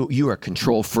man, you are a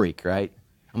control freak, right?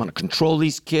 I'm going to control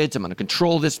these kids. I'm going to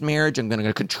control this marriage. I'm going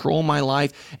to control my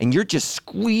life. And you're just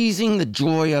squeezing the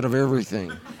joy out of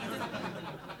everything.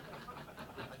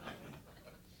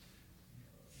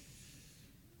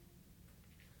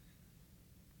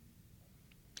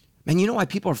 Man, you know why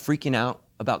people are freaking out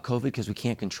about COVID? Because we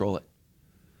can't control it.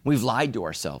 We've lied to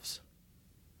ourselves.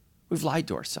 We've lied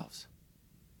to ourselves.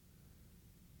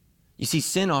 You see,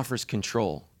 sin offers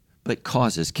control, but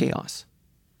causes chaos.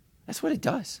 That's what it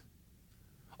does.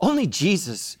 Only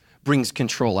Jesus brings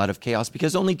control out of chaos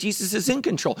because only Jesus is in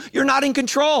control. You're not in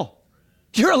control.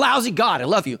 You're a lousy God. I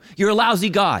love you. You're a lousy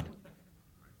God.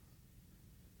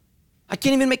 I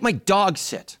can't even make my dog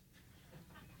sit.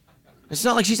 It's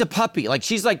not like she's a puppy. Like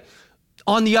she's like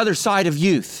on the other side of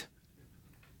youth.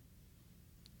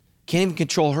 Can't even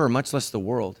control her, much less the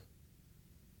world.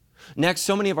 Next,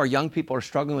 so many of our young people are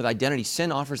struggling with identity.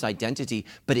 Sin offers identity,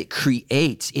 but it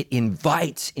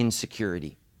invites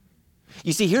insecurity.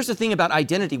 You see, here's the thing about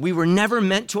identity. We were never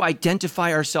meant to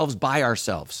identify ourselves by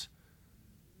ourselves.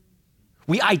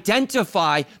 We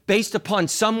identify based upon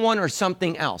someone or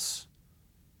something else.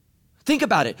 Think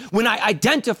about it. When I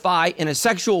identify in a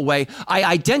sexual way, I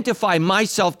identify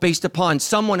myself based upon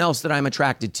someone else that I'm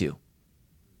attracted to.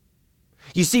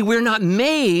 You see, we're not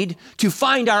made to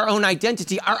find our own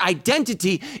identity. Our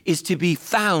identity is to be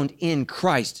found in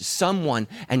Christ, someone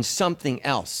and something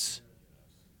else.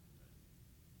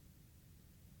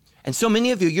 And so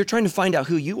many of you, you're trying to find out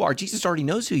who you are. Jesus already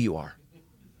knows who you are.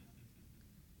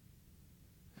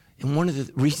 And one of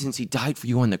the reasons he died for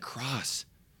you on the cross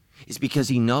is because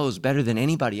he knows better than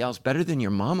anybody else, better than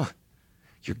your mama,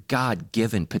 your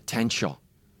God-given potential.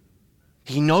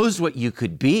 He knows what you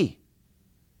could be.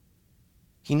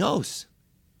 He knows.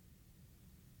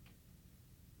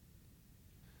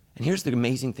 And here's the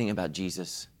amazing thing about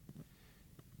Jesus.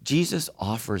 Jesus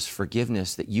offers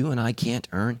forgiveness that you and I can't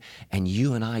earn and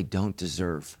you and I don't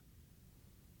deserve.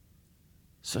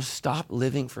 So stop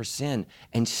living for sin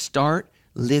and start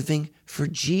living for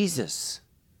Jesus.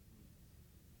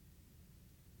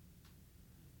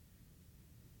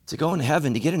 To go in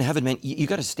heaven, to get in heaven, man, you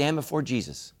got to stand before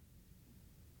Jesus.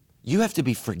 You have to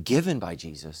be forgiven by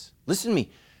Jesus. Listen to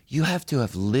me. You have to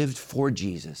have lived for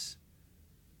Jesus.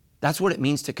 That's what it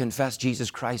means to confess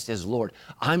Jesus Christ as Lord.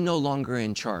 I'm no longer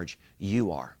in charge.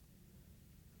 You are.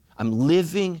 I'm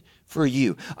living for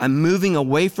you. I'm moving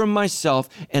away from myself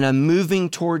and I'm moving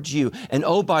towards you. And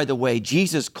oh, by the way,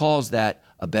 Jesus calls that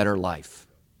a better life.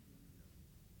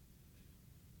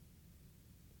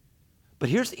 But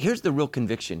here's the real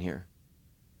conviction here.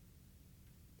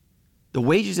 The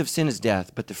wages of sin is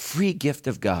death, but the free gift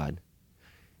of God,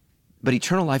 but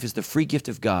eternal life is the free gift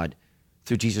of God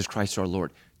through Jesus Christ our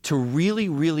Lord. To really,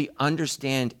 really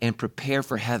understand and prepare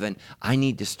for heaven, I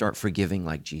need to start forgiving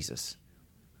like Jesus.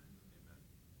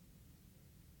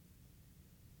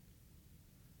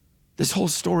 This whole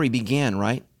story began,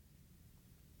 right,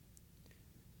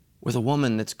 with a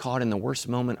woman that's caught in the worst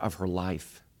moment of her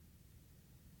life.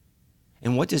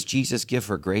 And what does Jesus give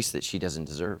her? Grace that she doesn't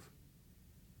deserve.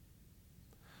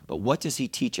 But what does he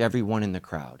teach everyone in the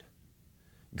crowd?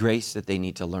 Grace that they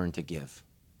need to learn to give.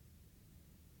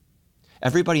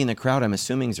 Everybody in the crowd, I'm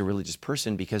assuming, is a religious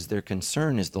person because their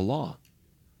concern is the law.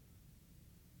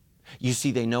 You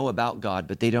see, they know about God,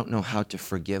 but they don't know how to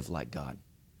forgive like God.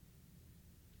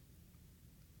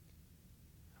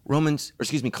 Colossians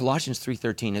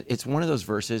 3:13, it's one of those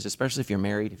verses, especially if you're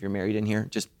married in here,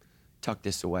 just tuck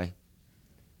this away.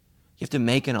 You have to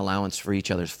make an allowance for each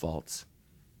other's faults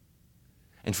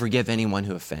and forgive anyone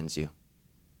who offends you.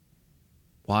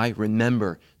 Why?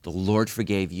 Remember, the Lord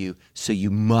forgave you, so you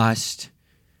must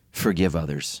forgive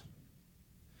others.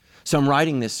 So I'm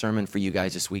writing this sermon for you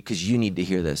guys this week because you need to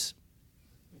hear this.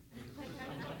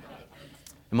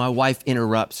 And my wife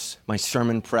interrupts my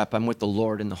sermon prep. I'm with the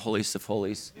Lord in the holiest of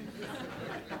holies.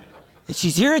 And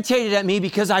she's irritated at me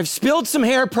because I've spilled some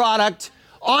hair product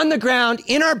on the ground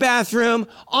in our bathroom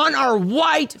on our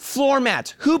white floor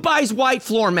mats. Who buys white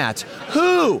floor mats?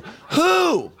 Who?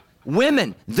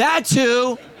 Women. That's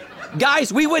who.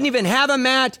 Guys, we wouldn't even have a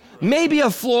mat, maybe a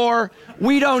floor.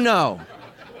 We don't know.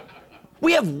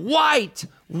 We have white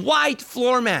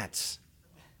floor mats.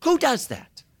 Who does that?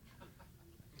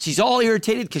 She's all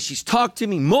irritated because she's talked to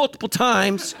me multiple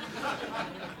times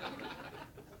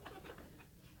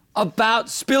about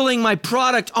spilling my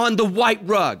product on the white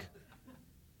rug.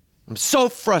 I'm so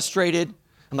frustrated.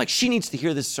 I'm like, she needs to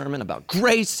hear this sermon about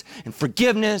grace and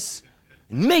forgiveness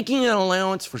and making an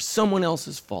allowance for someone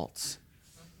else's faults.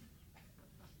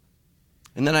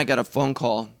 And then I got a phone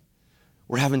call.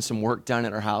 We're having some work done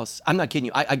at our house. I'm not kidding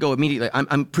you. I go immediately.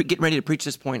 I'm getting ready to preach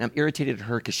this point. I'm irritated at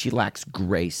her because she lacks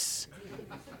grace.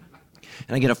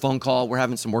 And I get a phone call. We're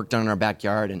having some work done in our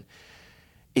backyard, and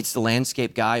it's the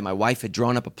landscape guy. My wife had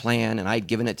drawn up a plan, and I had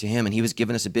given it to him, and he was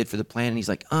giving us a bid for the plan. And he's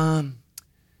like,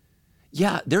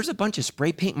 yeah, there's a bunch of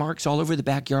spray paint marks all over the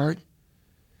backyard.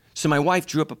 So my wife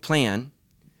drew up a plan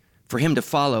for him to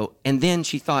follow, and then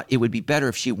she thought it would be better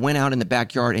if she went out in the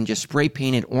backyard and just spray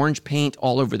painted orange paint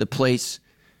all over the place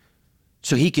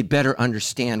so he could better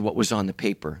understand what was on the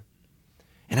paper.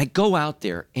 And I go out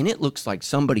there, and it looks like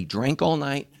somebody drank all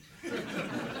night.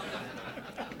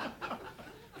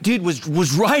 Dude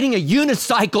was riding a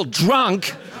unicycle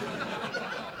drunk.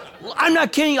 I'm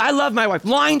not kidding you. I love my wife.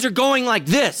 Lines are going like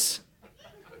this.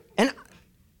 And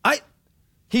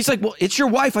he's like, well, it's your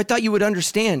wife. I thought you would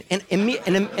understand. And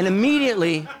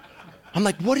immediately, I'm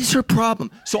like, what is her problem?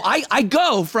 So I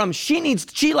go from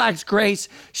she lacks grace,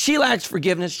 she lacks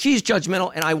forgiveness, she's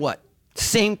judgmental, and I what?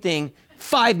 Same thing,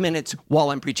 5 minutes while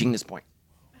I'm preaching this point.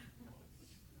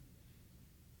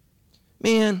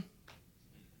 Man,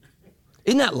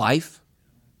 isn't that life?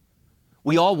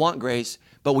 We all want grace,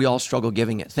 but we all struggle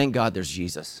giving it. Thank God there's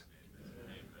Jesus.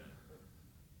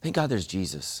 Thank God there's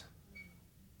Jesus.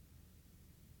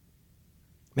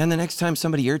 Man, the next time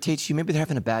somebody irritates you, maybe they're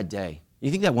having a bad day. You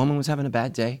think that woman was having a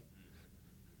bad day?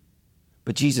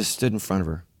 But Jesus stood in front of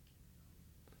her,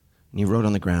 and he wrote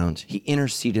on the ground. He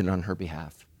interceded on her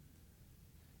behalf,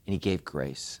 and he gave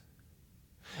grace.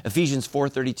 Ephesians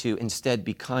 4:32, instead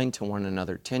be kind to one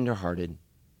another, tenderhearted,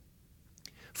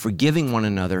 forgiving one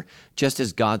another, just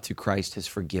as God through Christ has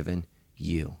forgiven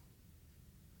you.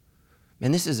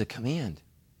 Man, this is a command.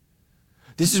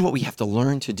 This is what we have to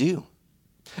learn to do.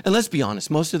 And let's be honest,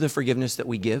 most of the forgiveness that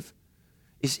we give,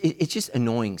 it's just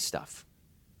annoying stuff.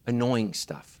 Annoying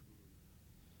stuff.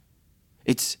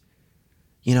 It's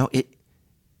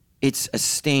a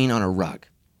stain on a rug.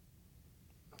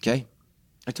 Okay?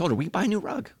 I told her, we can buy a new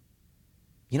rug.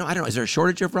 I don't know, is there a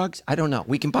shortage of rugs? I don't know.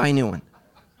 We can buy a new one.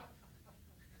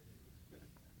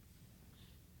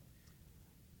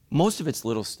 Most of it's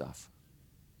little stuff.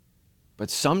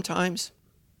 But sometimes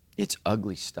it's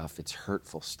ugly stuff. It's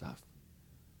hurtful stuff.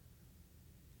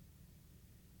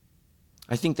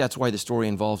 I think that's why the story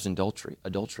involves adultery,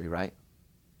 right?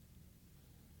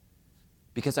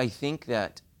 Because I think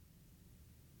that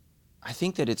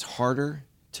it's harder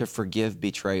to forgive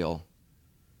betrayal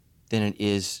than it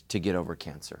is to get over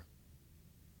cancer.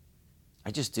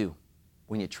 I just do.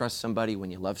 When you trust somebody, when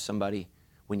you love somebody,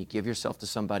 when you give yourself to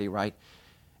somebody, right?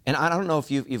 And I don't know if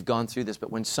you've gone through this,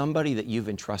 but when somebody that you've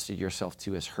entrusted yourself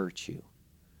to has hurt you,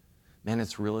 man,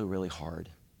 it's really, really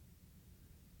hard.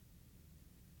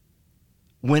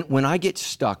 When I get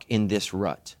stuck in this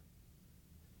rut,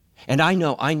 and I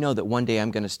know that one day I'm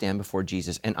going to stand before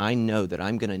Jesus, and I know that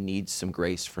I'm going to need some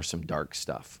grace for some dark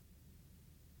stuff.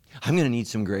 I'm going to need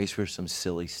some grace for some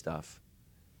silly stuff.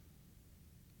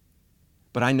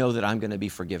 But I know that I'm going to be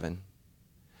forgiven.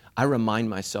 I remind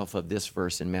myself of this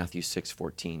verse in Matthew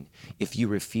 6:14. If you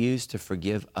refuse to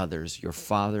forgive others, your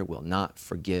Father will not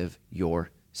forgive your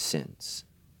sins.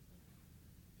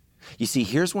 You see,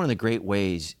 here's one of the great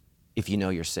ways if you know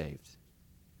you're saved.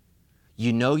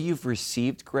 You know you've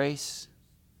received grace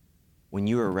when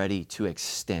you are ready to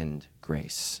extend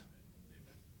grace.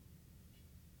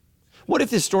 What if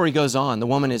this story goes on? The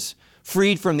woman is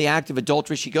freed from the act of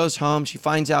adultery. She goes home. She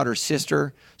finds out her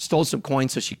sister stole some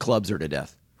coins, so she clubs her to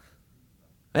death.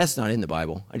 That's not in the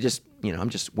Bible. I'm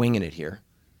just winging it here.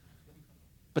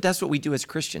 But that's what we do as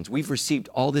Christians. We've received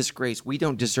all this grace. We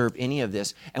don't deserve any of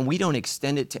this, and we don't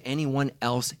extend it to anyone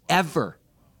else ever.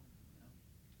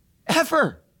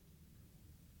 Ever.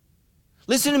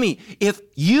 Listen to me. If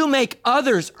you make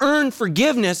others earn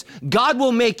forgiveness, God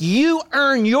will make you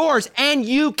earn yours, and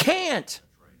you can't.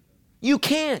 You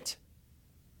can't.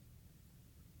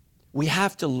 We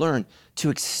have to learn to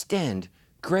extend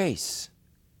grace.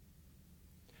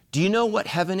 Do you know what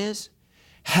heaven is?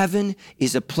 Heaven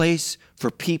is a place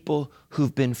for people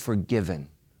who've been forgiven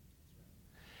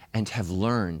and have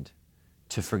learned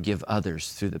to forgive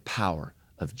others through the power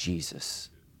of Jesus.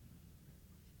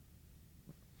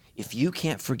 If you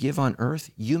can't forgive on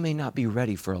earth, you may not be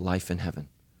ready for a life in heaven.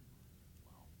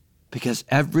 Because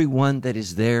everyone that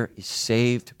is there is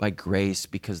saved by grace,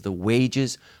 because the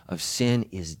wages of sin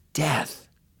is death.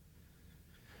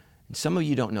 And some of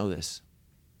you don't know this.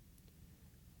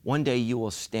 One day you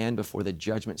will stand before the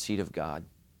judgment seat of God.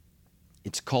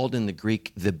 It's called in the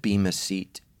Greek the Bema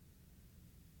seat.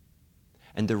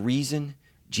 And the reason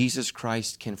Jesus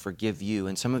Christ can forgive you,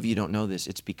 and some of you don't know this,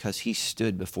 it's because he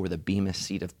stood before the Bema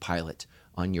seat of Pilate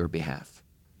on your behalf.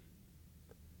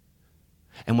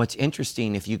 And what's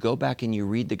interesting, if you go back and you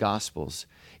read the Gospels,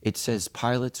 it says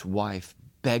Pilate's wife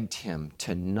begged him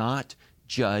to not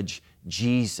judge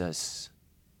Jesus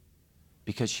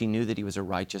because she knew that he was a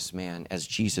righteous man as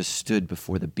Jesus stood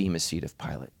before the Bema seat of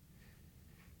Pilate.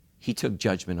 He took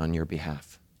judgment on your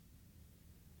behalf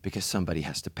because somebody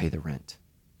has to pay the rent.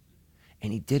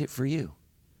 And he did it for you.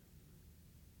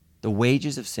 The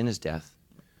wages of sin is death,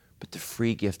 but the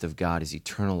free gift of God is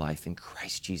eternal life in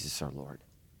Christ Jesus our Lord.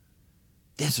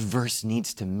 This verse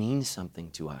needs to mean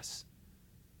something to us.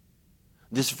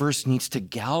 This verse needs to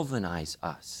galvanize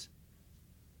us.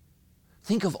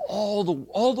 Think of all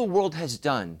the world has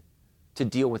done to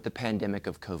deal with the pandemic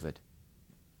of COVID.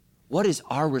 What is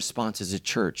our response as a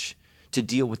church to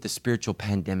deal with the spiritual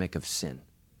pandemic of sin?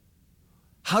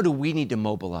 How do we need to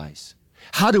mobilize?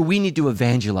 How do we need to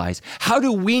evangelize? How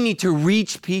do we need to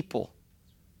reach people?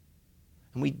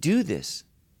 And we do this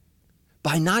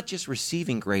by not just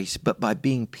receiving grace, but by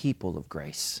being people of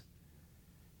grace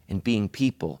and being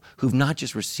people who've not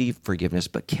just received forgiveness,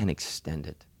 but can extend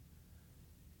it.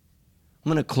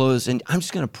 I'm going to close, and I'm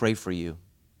just going to pray for you.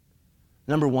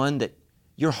 Number one, that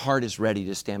your heart is ready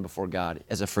to stand before God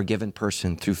as a forgiven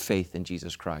person through faith in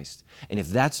Jesus Christ. And if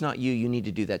that's not you, you need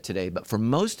to do that today. But for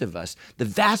most of us, the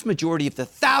vast majority of the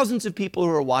thousands of people who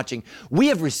are watching, we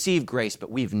have received grace, but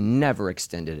we've never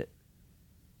extended it.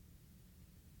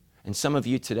 And some of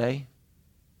you today,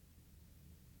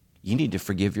 you need to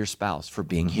forgive your spouse for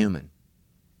being human.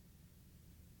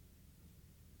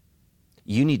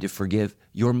 You need to forgive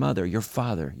your mother, your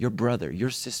father, your brother,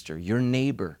 your sister, your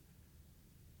neighbor.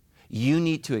 You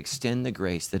need to extend the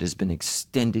grace that has been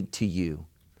extended to you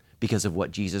because of what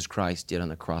Jesus Christ did on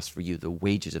the cross for you. The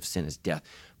wages of sin is death,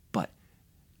 but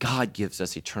God gives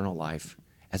us eternal life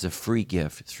as a free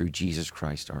gift through Jesus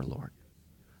Christ our Lord.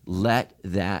 Let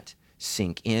that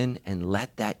sink in and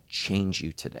let that change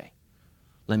you today.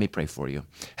 Let me pray for you.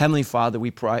 Heavenly Father,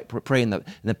 we pray in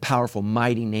the powerful,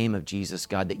 mighty name of Jesus,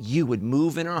 God, that you would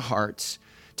move in our hearts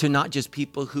to not just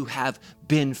people who have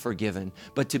been forgiven,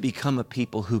 but to become a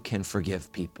people who can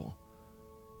forgive people.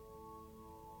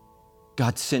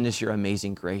 God, send us your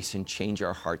amazing grace and change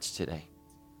our hearts today.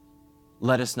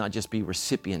 Let us not just be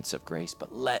recipients of grace,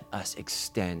 but let us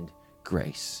extend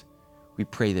grace. We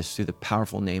pray this through the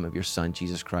powerful name of your Son,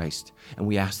 Jesus Christ, and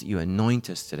we ask that you anoint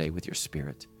us today with your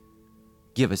Spirit.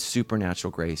 Give us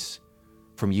supernatural grace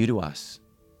from you to us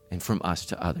and from us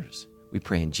to others. We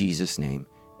pray in Jesus' name,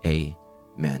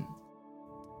 amen.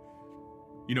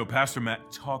 You know, Pastor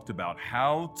Matt talked about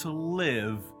how to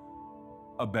live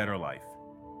a better life,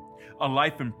 a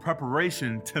life in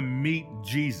preparation to meet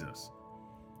Jesus.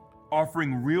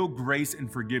 Offering real grace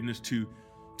and forgiveness to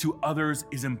others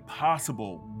is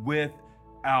impossible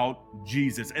without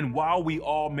Jesus. And while we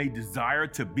all may desire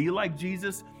to be like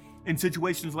Jesus, in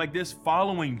situations like this,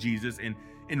 following Jesus in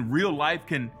real life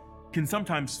can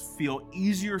sometimes feel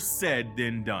easier said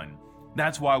than done.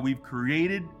 That's why we've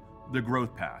created the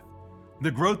Growth Path. The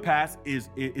Growth Path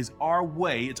is our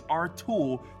way, it's our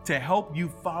tool to help you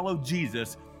follow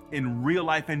Jesus in real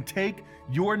life and take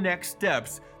your next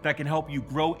steps that can help you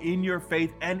grow in your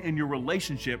faith and in your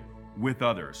relationship with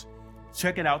others.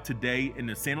 Check it out today in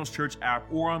the Sandals Church app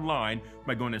or online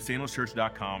by going to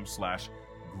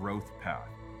sandalschurch.com/growthpath.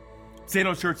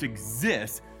 Sandals Church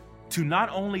exists to not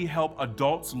only help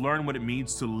adults learn what it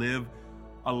means to live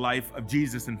a life of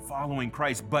Jesus and following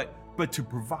Christ, but to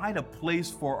provide a place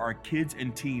for our kids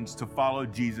and teens to follow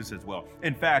Jesus as well.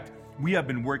 In fact, we have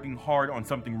been working hard on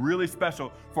something really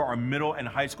special for our middle and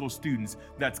high school students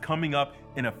that's coming up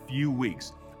in a few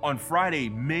weeks. On Friday,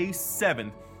 May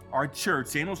 7th, our church,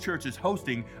 Sandals Church, is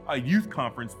hosting a youth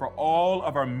conference for all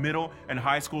of our middle and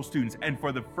high school students. And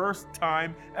for the first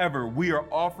time ever, we are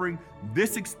offering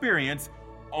this experience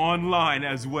online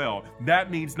as well. That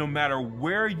means no matter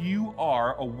where you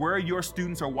are or where your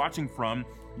students are watching from,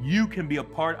 you can be a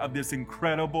part of this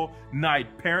incredible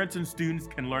night. Parents and students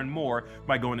can learn more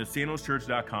by going to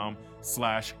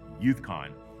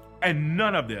sandalschurch.com/youthcon. And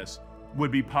none of this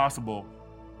would be possible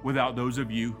without those of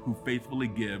you who faithfully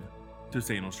give to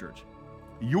Sandals Church.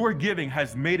 Your giving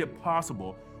has made it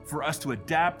possible for us to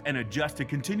adapt and adjust to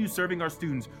continue serving our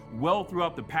students well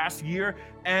throughout the past year,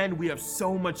 and we have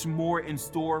so much more in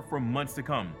store for months to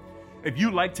come. If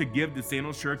you'd like to give to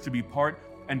Sandals Church to be part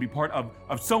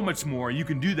of so much more, you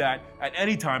can do that at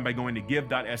any time by going to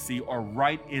give.sc or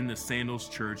right in the Sandals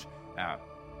Church app.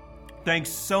 Thanks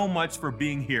so much for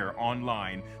being here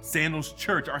online, Sandals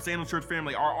Church, our Sandals Church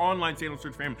family, our online Sandals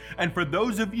Church family. And for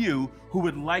those of you who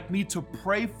would like me to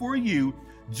pray for you,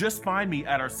 just find me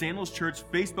at our Sandals Church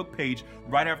Facebook page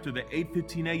right after the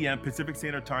 8:15 a.m. Pacific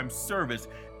Standard Time service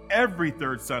every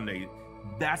third Sunday.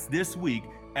 That's this week,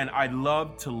 and I'd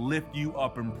love to lift you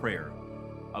up in prayer.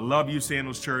 I love you,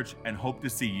 Sandals Church, and hope to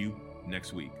see you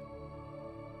next week.